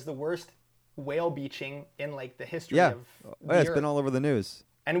Island was the worst whale beaching in like the history yeah. of Oh, the yeah, it's earth. been all over the news.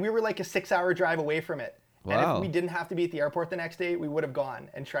 And we were like a 6-hour drive away from it. And Wow. if we didn't have to be at the airport the next day, we would have gone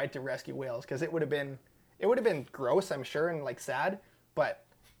and tried to rescue whales because it would have been gross, I'm sure, and like sad, but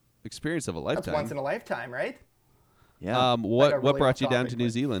Experience of a that's lifetime. once in a lifetime, right? Yeah. What got really brought off you down topic, to New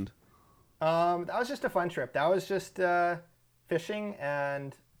but- Zealand? That was just a fun trip. That was just fishing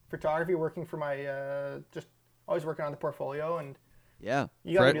and photography, working for my just always working on the portfolio, and yeah.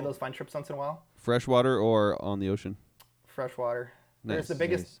 you got to Fred- do those fun trips once in a while. Freshwater or on the ocean? Freshwater. Nice. There's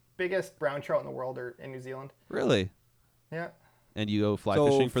the biggest brown trout in the world are in New Zealand. Really? Yeah. And you go fly So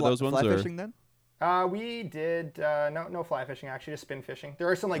fishing for those ones? Fly or? fishing then? We did no fly fishing, actually, just spin fishing. There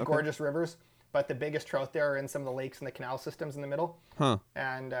are some like gorgeous rivers, but the biggest trout there are in some of the lakes and the canal systems in the middle, Huh.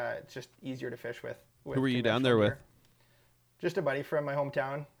 and it's just easier to fish with. Who were you down there conventional with? gear. Just a buddy from my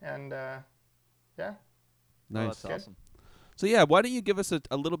hometown, and yeah. Nice. Oh, that's awesome. So yeah, why don't you give us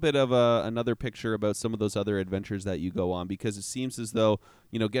a little bit of another picture about some of those other adventures that you go on? Because it seems as though,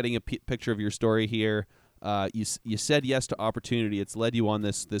 getting a picture of your story here, you said yes to opportunity. It's led you on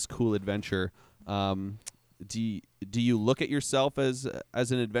this cool adventure. Do you look at yourself as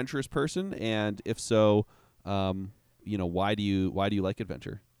an adventurous person? And if so, why do you like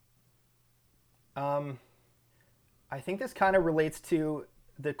adventure? I think this kind of relates to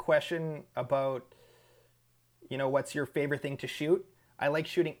the question about, what's your favorite thing to shoot? I like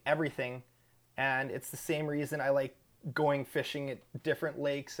shooting everything, and it's the same reason I like going fishing at different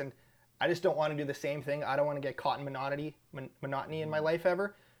lakes, and I just don't want to do the same thing. I don't want to get caught in monotony in my life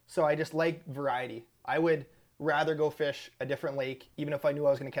ever. So I just like variety. I would rather go fish a different lake, even if I knew I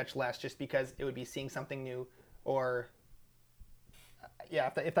was going to catch less, just because it would be seeing something new, or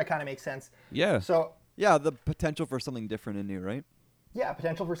if that kind of makes sense. Yeah. So Yeah, the potential for something different and new, right? yeah,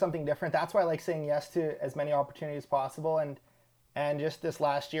 potential for something different. That's why I like saying yes to as many opportunities as possible. And just this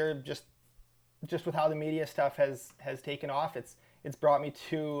last year, just with how the media stuff has taken off, it's brought me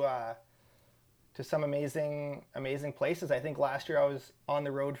to some amazing places. I think last year I was on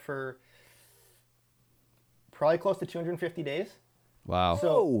the road for probably close to 250 days. Wow. So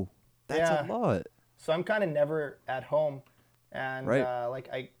Oh, that's yeah. a lot. So I'm kind of never at home, and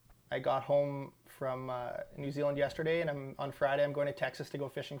Right. I got home from New Zealand yesterday, and on Friday I'm going to Texas to go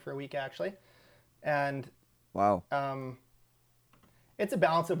fishing for a week actually, and Wow. it's a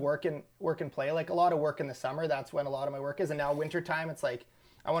balance of work and play. Like a lot of work in the summer, that's when a lot of my work is. And now wintertime, it's like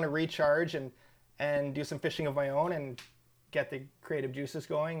I want to recharge and do some fishing of my own and get the creative juices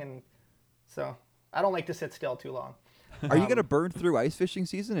going. And so I don't like to sit still too long. Are you going to burn through ice fishing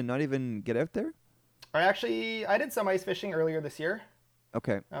season and not even get out there? I did some ice fishing earlier this year.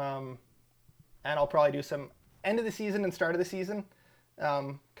 Okay. And I'll probably do some end of the season and start of the season.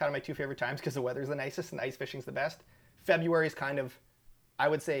 Kind of my two favorite times because the weather's the nicest and ice fishing's the best. February is kind of, I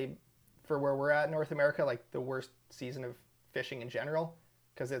would say, for where we're at in North America, like the worst season of fishing in general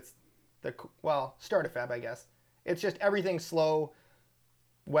because it's start of Feb, I guess. It's just everything's slow.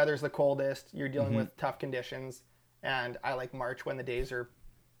 Weather's the coldest. You're dealing with tough conditions. And I like March when the days are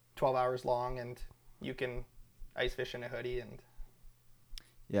 12 hours long and you can ice fish in a hoodie. And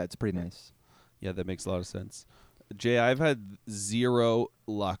yeah, it's pretty nice. Yeah, that makes a lot of sense. Jay, I've had zero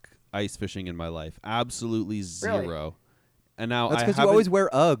luck ice fishing in my life. Absolutely zero. Really? And now that's because you always wear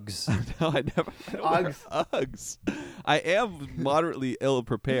Uggs. No, I never wear Uggs. I am moderately ill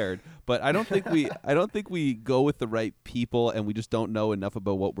prepared, but I don't think we go with the right people, and we just don't know enough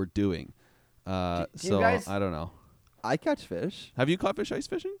about what we're doing. Do so guys, I don't know. I catch fish. Have you caught fish ice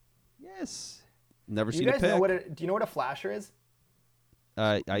fishing? Yes. Never seen you a guys pick. know do you know what a flasher is?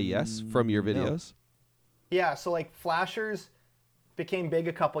 Yes, from your No. videos. Yeah, so like flashers became big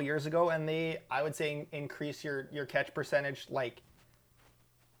a couple years ago, and I would say increase your catch percentage. Like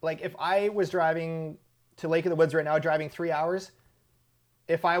if I was driving to Lake of the Woods right now, driving 3 hours,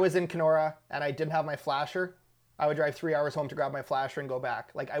 if I was in Kenora and I didn't have my flasher, I would drive 3 hours home to grab my flasher and go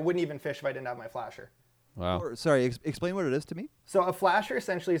back. Like I wouldn't even fish if I didn't have my flasher. Wow. Sorry, explain what it is to me. So a flasher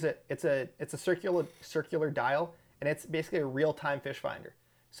essentially is a circular dial, and it's basically a real-time fish finder.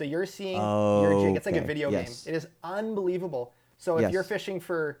 So you're seeing your jig. It's like a video game. It is unbelievable. So if you're fishing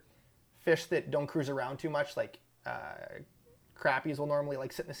for fish that don't cruise around too much, like crappies will normally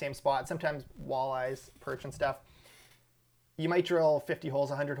like sit in the same spot. Sometimes walleyes, perch and stuff. You might drill 50 holes,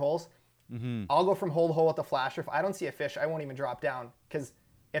 100 holes. Mm-hmm. I'll go from hole to hole with the flasher. If I don't see a fish, I won't even drop down because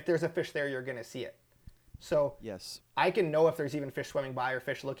if there's a fish there, you're going to see it. So yes, I can know if there's even fish swimming by or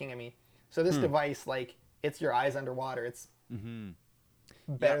fish looking at me. So this device, like, it's your eyes underwater. It's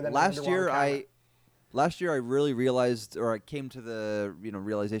better than last an year. underwater camera. Last year I really realized, or I came to the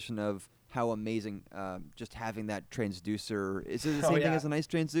realization of how amazing just having that transducer. Is it the same thing as an ice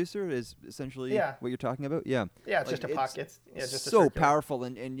transducer? Is essentially what you're talking about? Yeah. Yeah, it's just a puck. It's just so a powerful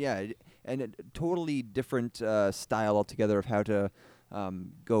and a totally different style altogether of how to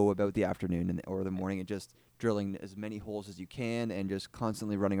go about the afternoon or the morning and just drilling as many holes as you can and just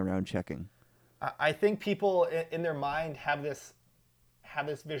constantly running around checking. I think people in their mind have this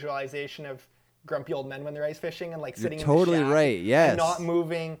visualization of grumpy old men when they're ice fishing and like sitting totally in the shack right. Yes. and not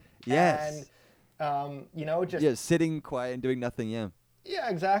moving. Yes. And just sitting quiet and doing nothing. Yeah. Yeah,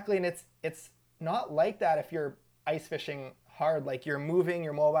 exactly. And it's not like that if you're ice fishing hard. Like you're moving,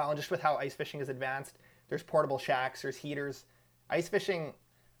 you're mobile, and just with how ice fishing is advanced, there's portable shacks, there's heaters. Ice fishing,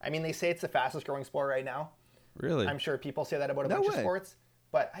 I mean, they say it's the fastest growing sport right now. Really? I'm sure people say that about a No bunch of way. sports,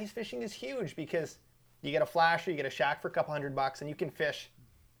 but ice fishing is huge because you get a flasher, you get a shack for a couple $100, and you can fish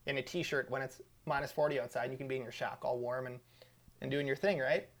in a t-shirt when it's minus 40 outside, and you can be in your shack all warm and doing your thing,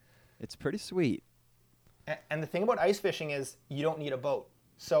 right? It's pretty sweet. And the thing about ice fishing is you don't need a boat.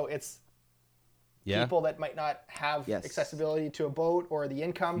 So it's people that might not have accessibility to a boat or the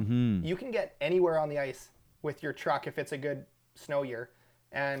income. You can get anywhere on the ice with your truck if it's a good snow year.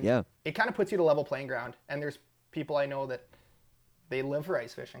 And it kind of puts you to level playing ground. And there's people I know that they live for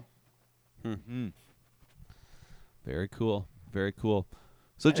ice fishing. Very cool. Very cool.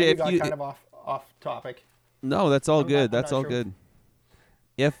 So Jay, if you got kind of off topic. No, that's all good. I'm That's not all sure. good.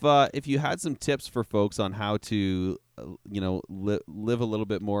 If you had some tips for folks on how to live a little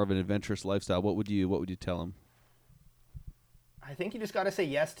bit more of an adventurous lifestyle, what would you tell them? I think you just got to say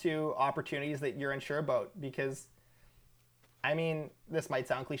yes to opportunities that you're unsure about because, I mean, this might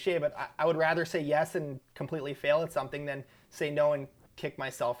sound cliche, but I would rather say yes and completely fail at something than say no and kick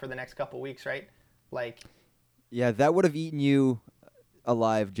myself for the next couple of weeks, right? Like, yeah, that would have eaten you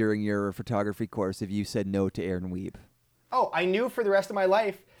alive during your photography course if you said no to Aaron Weeb. Oh, I knew for the rest of my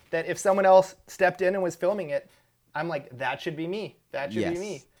life that if someone else stepped in and was filming it, I'm like, that should be me. That should be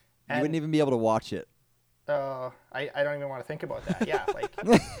me. And you wouldn't even be able to watch it. I don't even want to think about that. Yeah, like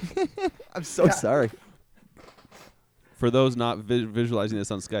I'm so sorry. For those not visualizing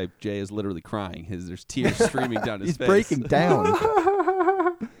this on Skype, Jay is literally crying. There's tears streaming down his face. He's breaking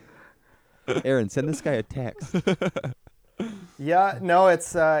down. Aaron, send this guy a text. Yeah, no,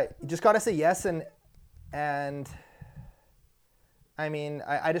 it's you just got to say yes and I mean,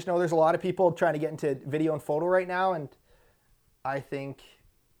 I just know there's a lot of people trying to get into video and photo right now, and I think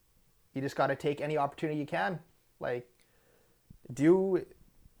you just got to take any opportunity you can. Like, do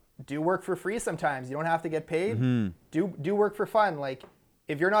work for free sometimes. You don't have to get paid. Do work for fun. Like,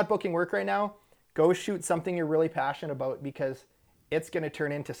 if you're not booking work right now, go shoot something you're really passionate about, because it's going to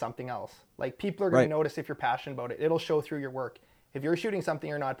turn into something else. Like, people are going to notice if you're passionate about it. It'll show through your work. If you're shooting something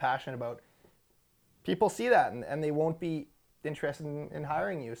you're not passionate about, people see that and they won't be interested in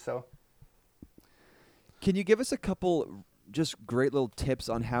hiring you. So, can you give us a couple just great little tips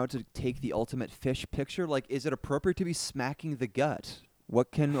on how to take the ultimate fish picture? Like, is it appropriate to be smacking the gut?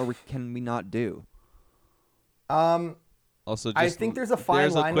 What can or can we not do? Also, just, I think there's a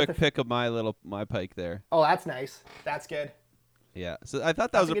fine line. There's a quick pick of my pike there. Oh, that's nice. That's good. Yeah, so I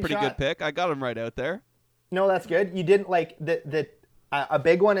thought that was a pretty good pick. I got him right out there. No, that's good. You didn't like a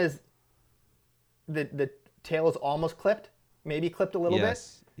big one is the tail is almost clipped, maybe clipped a little bit.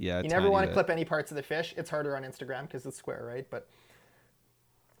 Yeah, you never want to clip any parts of the fish. It's harder on Instagram because it's square, right? But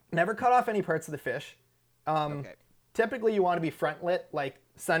never cut off any parts of the fish. Okay. Typically, you want to be front lit, like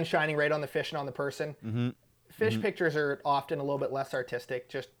sun shining right on the fish and on the person. Fish pictures are often a little bit less artistic,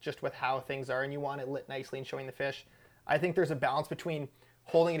 just with how things are, and you want it lit nicely and showing the fish. I think there's a balance between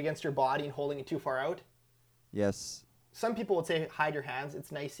holding it against your body and holding it too far out. Yes. Some people would say hide your hands.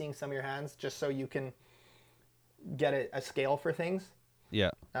 It's nice seeing some of your hands just so you can get a scale for things.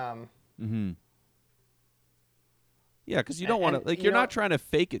 Yeah. Mm-hmm. Yeah, because you don't want to, like, you're not trying to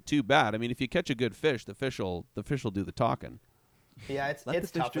fake it too bad. I mean, if you catch a good fish, the fish will do the talking. Yeah, it's Let the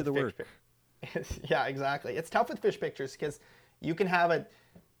fish tough do with the work. Yeah, exactly. It's tough with fish pictures because you can have a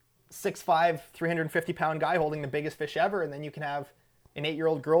 6'5", 350-pound guy holding the biggest fish ever, and then you can have an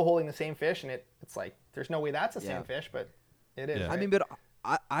 8-year-old girl holding the same fish, and it's like there's no way that's the same fish, but it is. Yeah. Right? I mean, but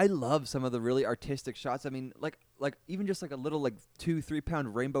I love some of the really artistic shots. I mean, like even just like a little like 2-3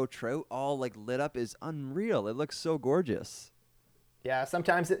 pound rainbow trout all like lit up is unreal. It looks so gorgeous. Yeah,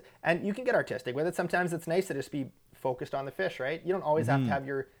 sometimes and you can get artistic with it. Sometimes it's nice to just be focused on the fish, right? You don't always have to have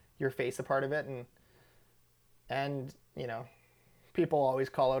your face a part of it, and you know, people always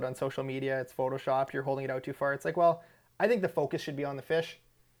call out on social media, it's photoshopped, you're holding it out too far. It's like, well, I think the focus should be on the fish.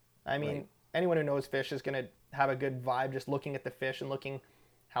 I mean, anyone who knows fish is going to have a good vibe just looking at the fish and looking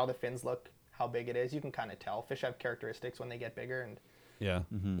how the fins look, how big it is. You can kind of tell. Fish have characteristics when they get bigger, and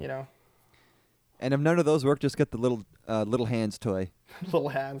you know. And if none of those work, just get the little hands toy. Little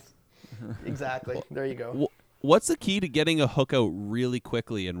hands. Exactly. There you go. What's the key to getting a hook out really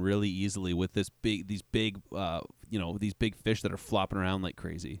quickly and really easily with these big fish that are flopping around like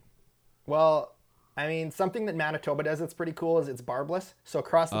crazy? Well, I mean, something that Manitoba does that's pretty cool is it's barbless. So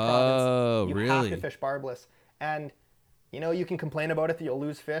across the province, you have to fish barbless. And, you know, you can complain about it that you'll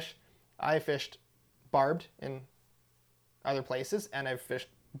lose fish. I fished barbed in other places, and I've fished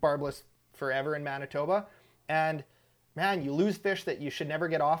barbless forever in Manitoba. And, man, you lose fish that you should never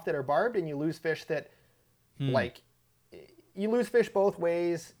get off that are barbed, and you lose fish that, like, you lose fish both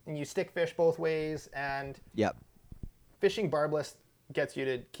ways, and you stick fish both ways, and fishing barbless gets you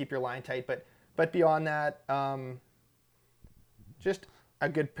to keep your line tight. But beyond that, just a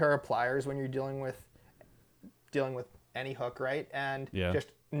good pair of pliers when you're dealing with any hook, right? And just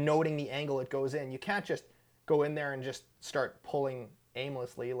noting the angle it goes in. You can't just go in there and just start pulling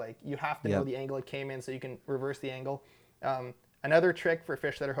aimlessly. Like, you have to know the angle it came in so you can reverse the angle. Another trick for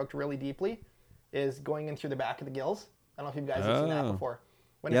fish that are hooked really deeply is going in through the back of the gills. I don't know if you guys have seen that before.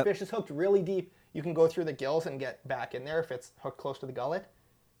 When a fish is hooked really deep, you can go through the gills and get back in there if it's hooked close to the gullet.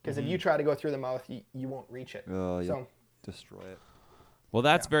 Because if you try to go through the mouth, you won't reach it. You'll destroy it. Well,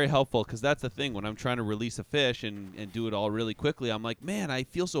 that's very helpful, because that's the thing. When I'm trying to release a fish and do it all really quickly, I'm like, man, I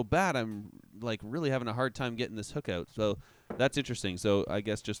feel so bad. I'm like really having a hard time getting this hook out. So that's interesting. So I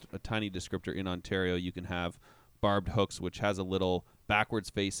guess just a tiny descriptor, in Ontario, you can have barbed hooks, which has a little backwards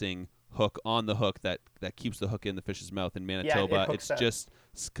facing hook on the hook that keeps the hook in the fish's mouth. In Manitoba, it's just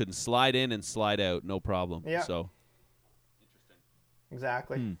can slide in and slide out, no problem. Yeah. So interesting.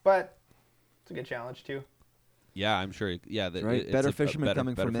 Exactly. But it's a good challenge too. Yeah, I'm sure. Yeah, Better fishermen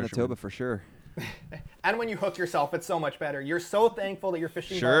coming from Manitoba for sure. And when you hook yourself, it's so much better. You're so thankful that you're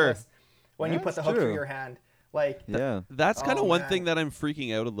fishing barbless when you put the hook through your hand. Like, that's kind of one thing that I'm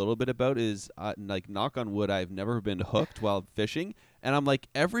freaking out a little bit about is, like, knock on wood, I've never been hooked while fishing, and I'm like,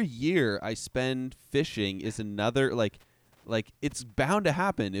 every year I spend fishing is another like it's bound to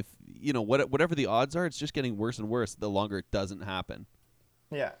happen. If you know whatever the odds are, it's just getting worse and worse the longer it doesn't happen.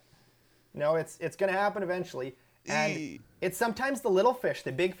 Yeah, no, it's gonna happen eventually, and it's sometimes the little fish.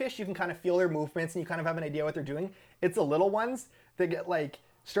 The big fish, you can kind of feel their movements and you kind of have an idea what they're doing. It's the little ones that get like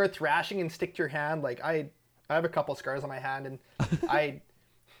start thrashing and stick to your hand. Like I have a couple scars on my hand, and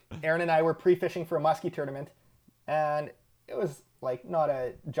Aaron and I were pre-fishing for a muskie tournament, and it was like not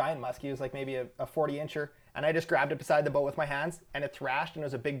a giant muskie. It was like maybe a 40-incher. And I just grabbed it beside the boat with my hands, and it thrashed, and it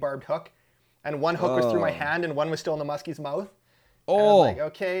was a big barbed hook. And one hook was through my hand, and one was still in the muskie's mouth. And I was like,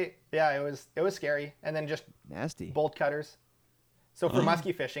 okay, yeah, it was scary. And then just nasty bolt cutters. So for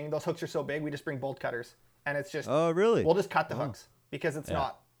muskie fishing, those hooks are so big, we just bring bolt cutters, and it's just really? We'll just cut the hooks because it's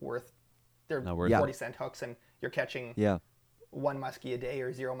not worth. They're 40-cent hooks, and you're catching one muskie a day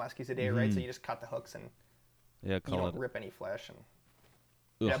or 0 muskies a day, right? So you just cut the hooks and you don't rip any flesh.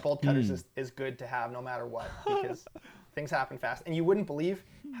 And bolt cutters is good to have no matter what because things happen fast, and you wouldn't believe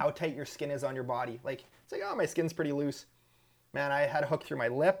how tight your skin is on your body. Like it's like, oh, my skin's pretty loose. Man, I had a hook through my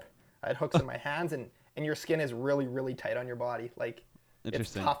lip. I had hooks in my hands, and your skin is really, really tight on your body. Like,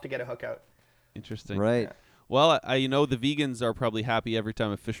 it's tough to get a hook out. Interesting. Right. Yeah. Well, the vegans are probably happy every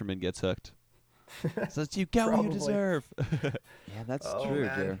time a fisherman gets hooked. So you get what you deserve. Yeah, that's true,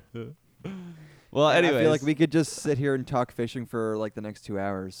 Jer. Well, anyways. I feel like we could just sit here and talk fishing for like the next 2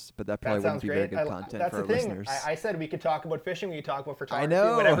 hours, but that probably wouldn't be very good content for our listeners. I said we could talk about fishing, we could talk about photography. I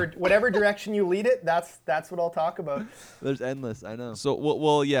know. Whatever direction you lead it, that's what I'll talk about. There's endless, I know. So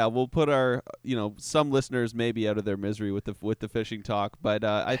we'll put our some listeners maybe out of their misery with the fishing talk, but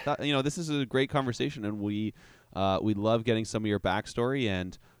I thought this is a great conversation, and we love getting some of your backstory,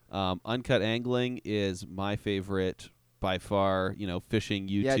 and Uncut Angling is my favorite by far, fishing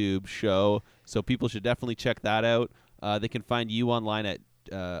YouTube show. So people should definitely check that out. They can find you online at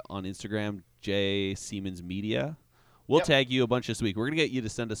on Instagram, J Siemens Media. We'll tag you a bunch this week. We're gonna get you to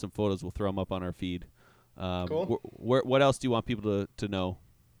send us some photos. We'll throw them up on our feed. Cool. What else do you want people to know?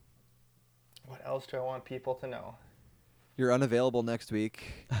 What else do I want people to know? You're unavailable next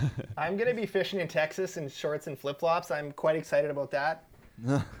week. I'm gonna be fishing in Texas in shorts and flip flops. I'm quite excited about that.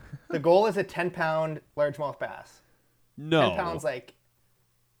 The goal is a 10-pound largemouth bass. No. 10 pounds, like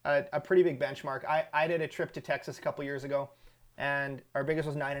a pretty big benchmark. I did a trip to Texas a couple years ago, and our biggest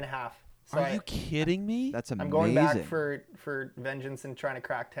was 9.5. So Are you kidding me? That's amazing. I'm going back for vengeance and trying to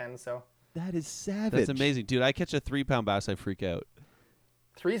crack 10. So that is savage. That's amazing, dude. I catch a 3-pound bass, I freak out.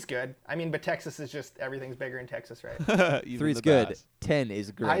 3's good. I mean, but Texas is just everything's bigger in Texas, right? 3's good. Bass. 10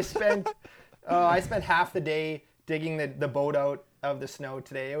 is great. I spent half the day digging the boat out of the snow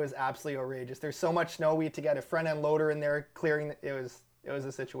today. It was absolutely outrageous. There's so much snow. We had to get a front end loader in there clearing. It was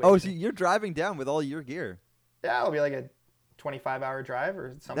a situation. Oh, so you're driving down with all your gear? Yeah, it'll be like a 25-hour drive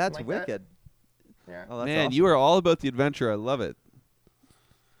or something. That's like wicked. That. Yeah. Oh, that's Man, awesome. you are all about the adventure. I love it.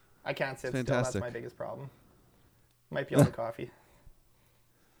 I can't sit Fantastic. still. That's my biggest problem. Might be all the coffee.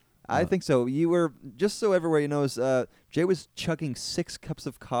 I think so. You were, just so everybody knows, Jay was chugging 6 cups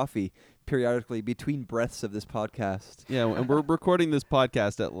of coffee periodically between breaths of this podcast. Yeah, and we're recording this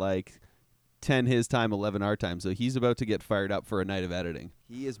podcast at like 10 his time, 11 our time, so he's about to get fired up for a night of editing.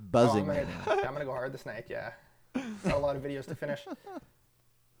 He is buzzing I'm right now. gonna go hard this night. Yeah, got a lot of videos to finish.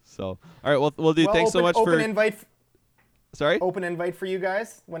 So, all right, well, dude, thanks so much for... Sorry? Open invite for you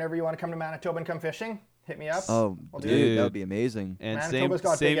guys. Whenever you want to come to Manitoba and come fishing, hit me up. Oh, dude, that would be amazing. And Manitoba's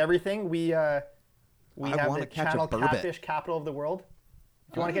got big everything. We have the channel catfish capital of the world.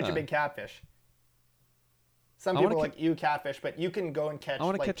 If you want to catch a big catfish. Some people like you catfish, but you can go and catch. I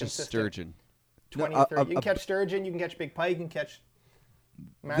want to catch a sturgeon. 20, 30. You can catch sturgeon. You can catch big pike. You can catch.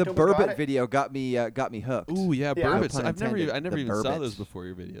 The burbot video got me hooked. Ooh, yeah, burbots. No I never even saw burbot. those before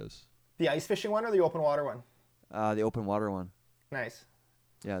your videos. The ice fishing one or the open water one? The open water one. Nice.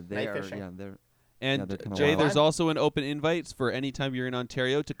 Yeah, they Night are. fishing. Yeah, they're. And they're kinda Jay, wild. there's also an open invite for any time you're in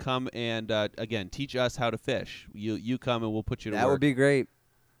Ontario to come and again teach us how to fish. You come and we'll put you to work. That would be great.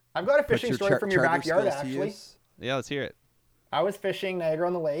 I've got a fishing story from your backyard, actually. Yeah, let's hear it. I was fishing Niagara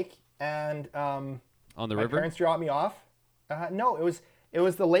on the lake, and on the my river. parents dropped me off. No, it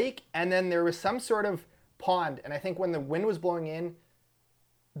was the lake, and then there was some sort of pond, and I think when the wind was blowing in,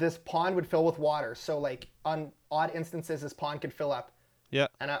 this pond would fill with water. So like on odd instances, this pond could fill up. Yeah.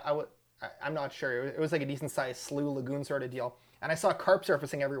 And I'm not sure. It was like a decent sized slough lagoon sort of deal. And I saw carp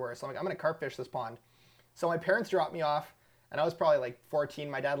surfacing everywhere. So I'm like, I'm going to carp fish this pond. So my parents dropped me off, and I was probably like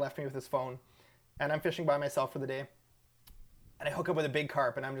 14. My dad left me with his phone, and I'm fishing by myself for the day. And I hook up with a big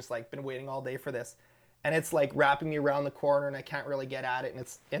carp, and I'm just like, been waiting all day for this. And it's like wrapping me around the corner, and I can't really get at it, and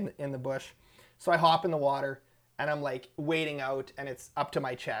it's in the bush. So I hop in the water, and I'm like wading out, and it's up to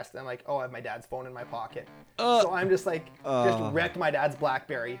my chest. And I'm like, oh, I have my dad's phone in my pocket. So I'm just like, just wrecked my dad's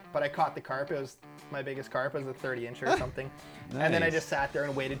BlackBerry. But I caught the carp. It was my biggest carp. It was a 30-incher or something. Nice. And then I just sat there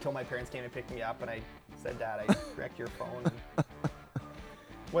and waited till my parents came and picked me up. And I said, Dad, I wrecked your phone. And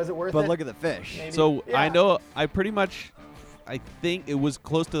was it worth it? But look at the fish. Maybe. So Yeah. I know I think it was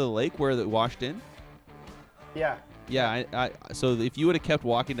close to the lake where it washed in. Yeah. Yeah, so if you would have kept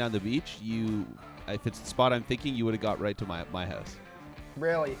walking down the beach, if it's the spot I'm thinking, you would have got right to my house.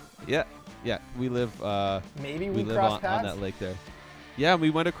 Really? Yeah. We live. Maybe we we live cross on paths? that lake there. Yeah, we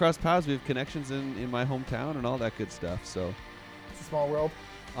went across paths. We have connections in my hometown and all that good stuff. So It's a small world.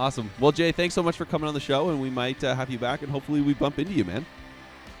 awesome. Well, Jay, thanks so much for coming on the show, and we might have you back, and hopefully we bump into you, man.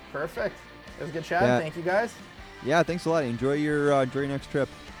 Perfect. It was a good chat. Yeah. Thank you, guys. Yeah, thanks a lot. Enjoy your next trip.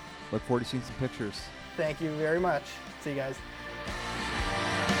 Look forward to seeing some pictures. Thank you very much. See you guys.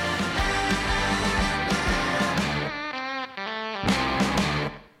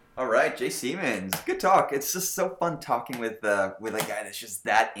 All right, Jay Siemens. Good talk. It's just so fun talking with a guy that's just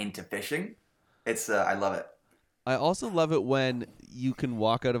that into fishing. It's I love it. I also love it when you can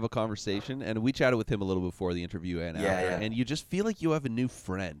walk out of a conversation, and we chatted with him a little before the interview and after, and you just feel like you have a new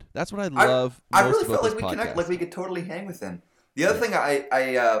friend. That's what I love I most really about felt this like we podcast. connect, like we could totally hang with him. The other thing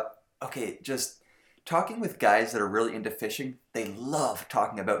okay, just talking with guys that are really into fishing, they love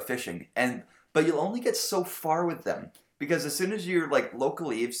talking about fishing, but you'll only get so far with them because as soon as you're like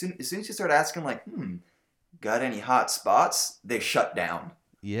locally, as soon as you start asking like, got any hot spots, they shut down.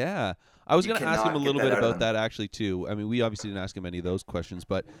 Yeah. I was going to ask him a little bit about that that actually too. I mean, we obviously didn't ask him any of those questions,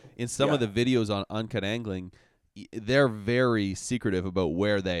 but in some of the videos on Uncut Angling, they're very secretive about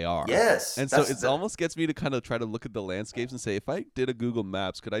where they are. Yes. And so it almost gets me to kind of try to look at the landscapes and say, if I did a Google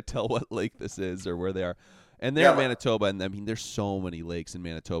Maps, could I tell what lake this is or where they are? And they're in Manitoba, and I mean, there's so many lakes in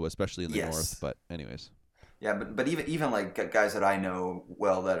Manitoba, especially in the north. But anyways. Yeah, but even like guys that I know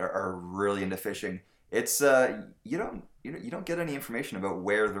well that are really into fishing, it's you don't get any information about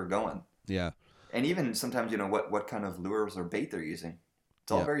where they're going. Yeah. And even sometimes what kind of lures or bait they're using.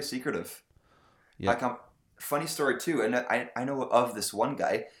 It's all very secretive. Yeah. Funny story too, and I know of this one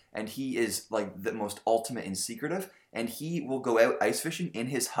guy, and he is like the most ultimate in secretive, and he will go out ice fishing in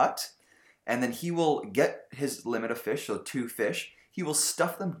his hut, and then he will get his limit of fish, so 2 fish. He will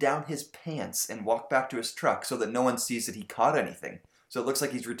stuff them down his pants and walk back to his truck so that no one sees that he caught anything. So it looks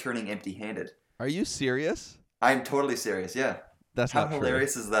like he's returning empty-handed. Are you serious? I'm totally serious, yeah. That's How not true.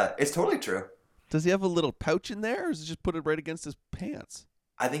 hilarious is that? It's totally true. Does he have a little pouch in there, or does he just put it right against his pants?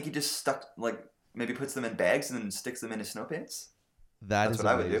 I think he just maybe puts them in bags and then sticks them in his snow pants. That's what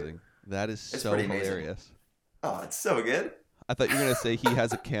I would amazing. do. That is It's so pretty amazing. hilarious. Oh, it's so good. I thought you were going to say he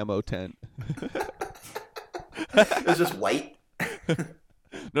has a camo tent. It's just white.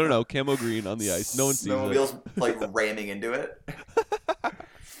 No, camo green on the ice. No one sees it. Snowmobiles like ramming into it.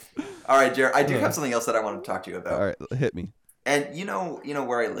 All right, Jared, I do have something else that I want to talk to you about. All right, hit me. And you know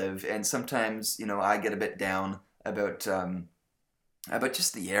where I live, and sometimes I get a bit down about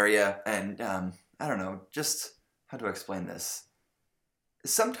just the area, and I don't know, just how do I explain this?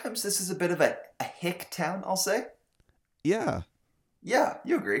 Sometimes this is a bit of a hick town, I'll say. Yeah. Yeah,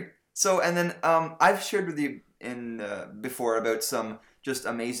 you agree. So, and then I've shared with you before about some just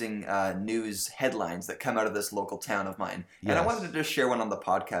amazing news headlines that come out of this local town of mine. Yes. And I wanted to just share one on the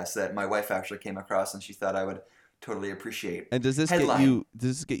podcast that my wife actually came across, and she thought I would totally appreciate. And does this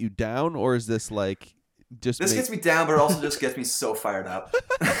get you down, or is this like just This gets me down, but it also just gets me so fired up.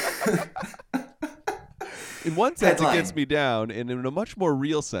 In one sense, Headline. it gets me down, and in a much more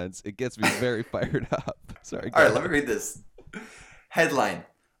real sense, it gets me very fired up. Sorry. All right, let me read this. Headline: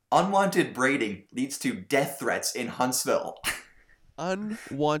 Unwanted braiding leads to death threats in Huntsville.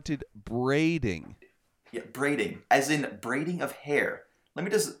 Unwanted braiding. Yeah, braiding, as in braiding of hair. Let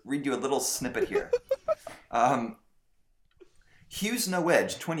me just read you a little snippet here. Hughes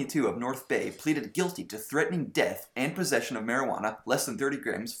Noedge, 22, of North Bay, pleaded guilty to threatening death and possession of marijuana, less than 30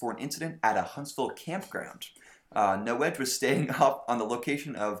 grams, for an incident at a Huntsville campground. Noedge was staying up on the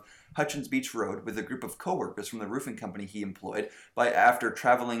location of Hutchins Beach Road with a group of co-workers from the roofing company he employed after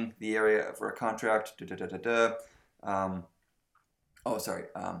traveling the area for a contract. These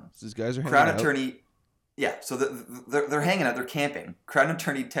guys are hanging Crown out. attorney... Yeah, so they're hanging out, they're camping. Crown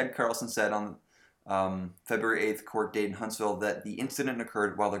attorney Ted Carlson said on February 8th court date in Huntsville that the incident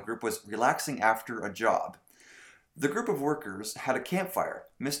occurred while the group was relaxing after a job. The group of workers had a campfire.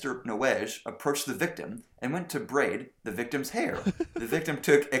 Mr. Noedge approached the victim and went to braid the victim's hair. The victim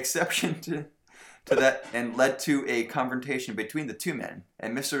took exception to that and led to a confrontation between the two men.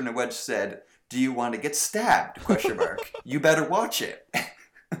 And Mr. Noedge said, "Do you want to get stabbed? ? You better watch it.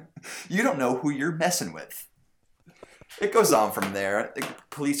 You don't know who you're messing with." It goes on from there. The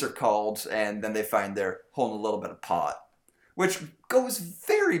police are called, and then they find they're holding a little bit of pot, which goes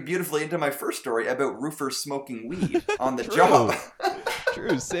very beautifully into my first story about roofers smoking weed on the job.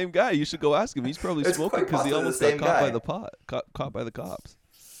 True, same guy. You should go ask him. He's probably It's smoking quite because he possibly almost the got same caught guy. by the caught by the cops.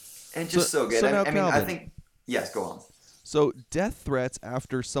 And just so good. So now, I mean, I Calvin. think... Yes, go on. So death threats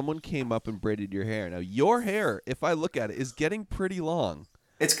after someone came up and braided your hair. Now, your hair, if I look at it, is getting pretty long.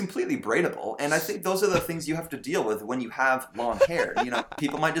 It's completely braidable, and I think those are the things you have to deal with when you have long hair.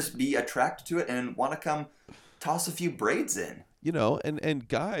 People might just be attracted to it and want to come toss a few braids in. And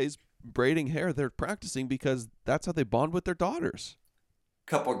guys braiding hair, they're practicing because that's how they bond with their daughters.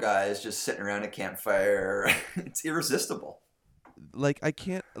 Couple guys just sitting around a campfire. It's irresistible. Like, I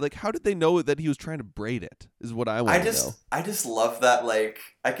can't, like, how did they know that he was trying to braid it is what I want to know. I just love that, like,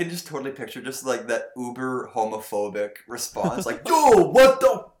 I can just totally picture just like that uber homophobic response, like, yo, what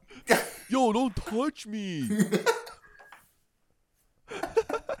the? Yo, don't touch me.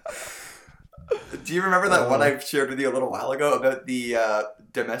 Do you remember that one I shared with you a little while ago about the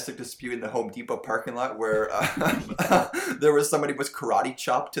domestic dispute in the Home Depot parking lot where there was somebody was karate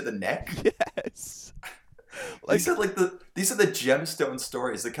chopped to the neck? Yes. These are the gemstone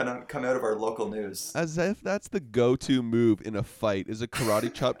stories that kind of come out of our local news. As if that's the go-to move in a fight is a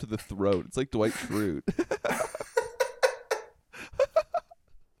karate chop to the throat. It's like Dwight Schrute.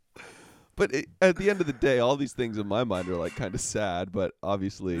 But at the end of the day, all these things in my mind are like kind of sad, but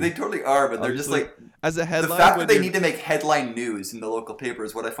obviously they totally are. But they're just like as a headline. The fact that they need to make headline news in the local paper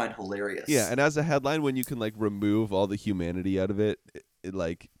is what I find hilarious. Yeah, and as a headline, when you can like remove all the humanity out of it,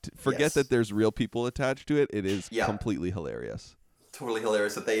 forget that there's real people attached to it. It is completely hilarious. Totally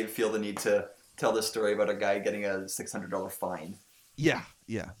hilarious that they feel the need to tell this story about a guy getting a $600 fine. Yeah.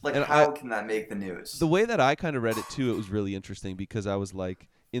 Like, and how can that make the news? The way that I kind of read it too, it was really interesting because I was like,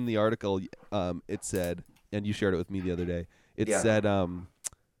 in the article, it said, and you shared it with me the other day. It said,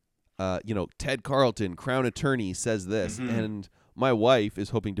 Ted Carlton, Crown Attorney, says this, and my wife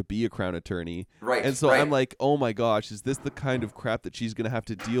is hoping to be a Crown Attorney, right? And so I'm like, oh my gosh, is this the kind of crap that she's gonna have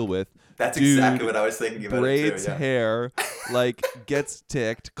to deal with? That's exactly what I was thinking about. Braids it too, hair, like gets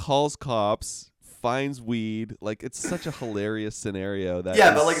ticked, calls cops, finds weed. Like, it's such a hilarious scenario that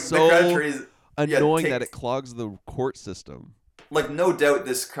but like so the Crown Attorney's annoying that it clogs the court system. Like, no doubt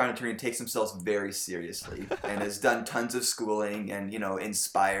this Crown Attorney takes himself very seriously and has done tons of schooling and,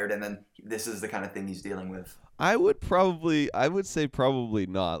 inspired, and then this is the kind of thing he's dealing with. I would say probably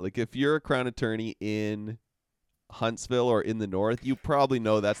not. Like, if you're a Crown Attorney in Huntsville or in the North, you probably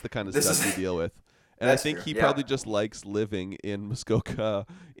know that's the kind of stuff you deal with. And I think he probably just likes living in Muskoka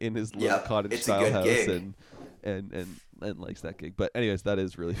in his little cottage style house gig. and likes that gig. But anyways, that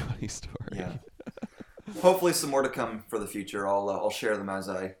is a really funny story. Yeah. Hopefully some more to come for the future. I'll share them as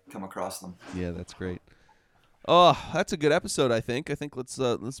I come across them. Yeah, that's great. Oh, that's a good episode, I think.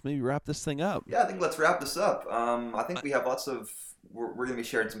 Let's maybe wrap this thing up. Yeah, I think let's wrap this up. I think we have we're going to be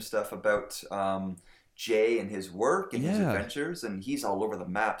sharing some stuff about Jay and his work and his adventures, and he's all over the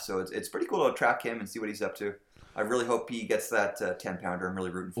map, so it's pretty cool to track him and see what he's up to. I really hope he gets that 10-pounder. I'm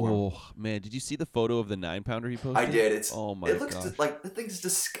really rooting for him. Oh, man. Did you see the photo of the 9-pounder he posted? I did. Oh, my gosh. It looks like the thing's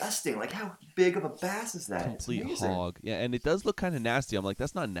disgusting. Like, how big of a bass is that? Complete hog. Yeah, and it does look kind of nasty. I'm like,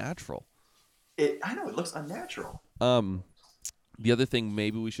 that's not natural. I know. It looks unnatural. The other thing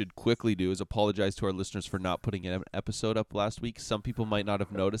maybe we should quickly do is apologize to our listeners for not putting an episode up last week. Some people might not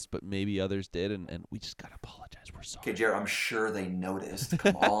have noticed, but maybe others did, and we just got to apologize. We're sorry. Okay, Jared, I'm sure they noticed.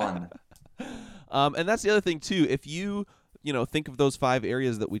 Come on. And that's the other thing, too. If you think of those 5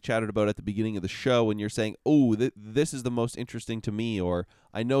 areas that we chatted about at the beginning of the show and you're saying, oh, this is the most interesting to me, or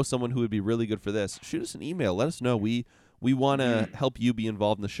I know someone who would be really good for this, shoot us an email. Let us know. We want to help you be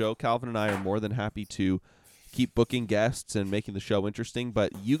involved in the show. Calvin and I are more than happy to keep booking guests and making the show interesting,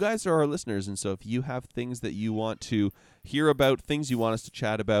 but you guys are our listeners, and so if you have things that you want to hear about, things you want us to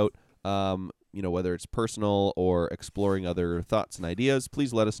chat about, whether it's personal or exploring other thoughts and ideas,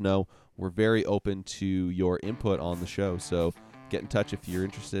 please let us know. We're very open to your input on the show, so get in touch if you're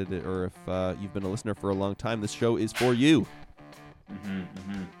interested, or if you've been a listener for a long time. This show is for you.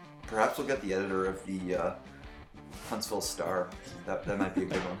 Perhaps we'll get the editor of the Huntsville Star. That might be a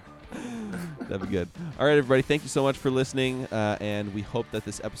good one. That'd be good. All right, everybody, thank you so much for listening, and we hope that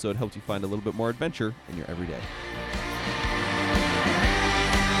this episode helped you find a little bit more adventure in your everyday.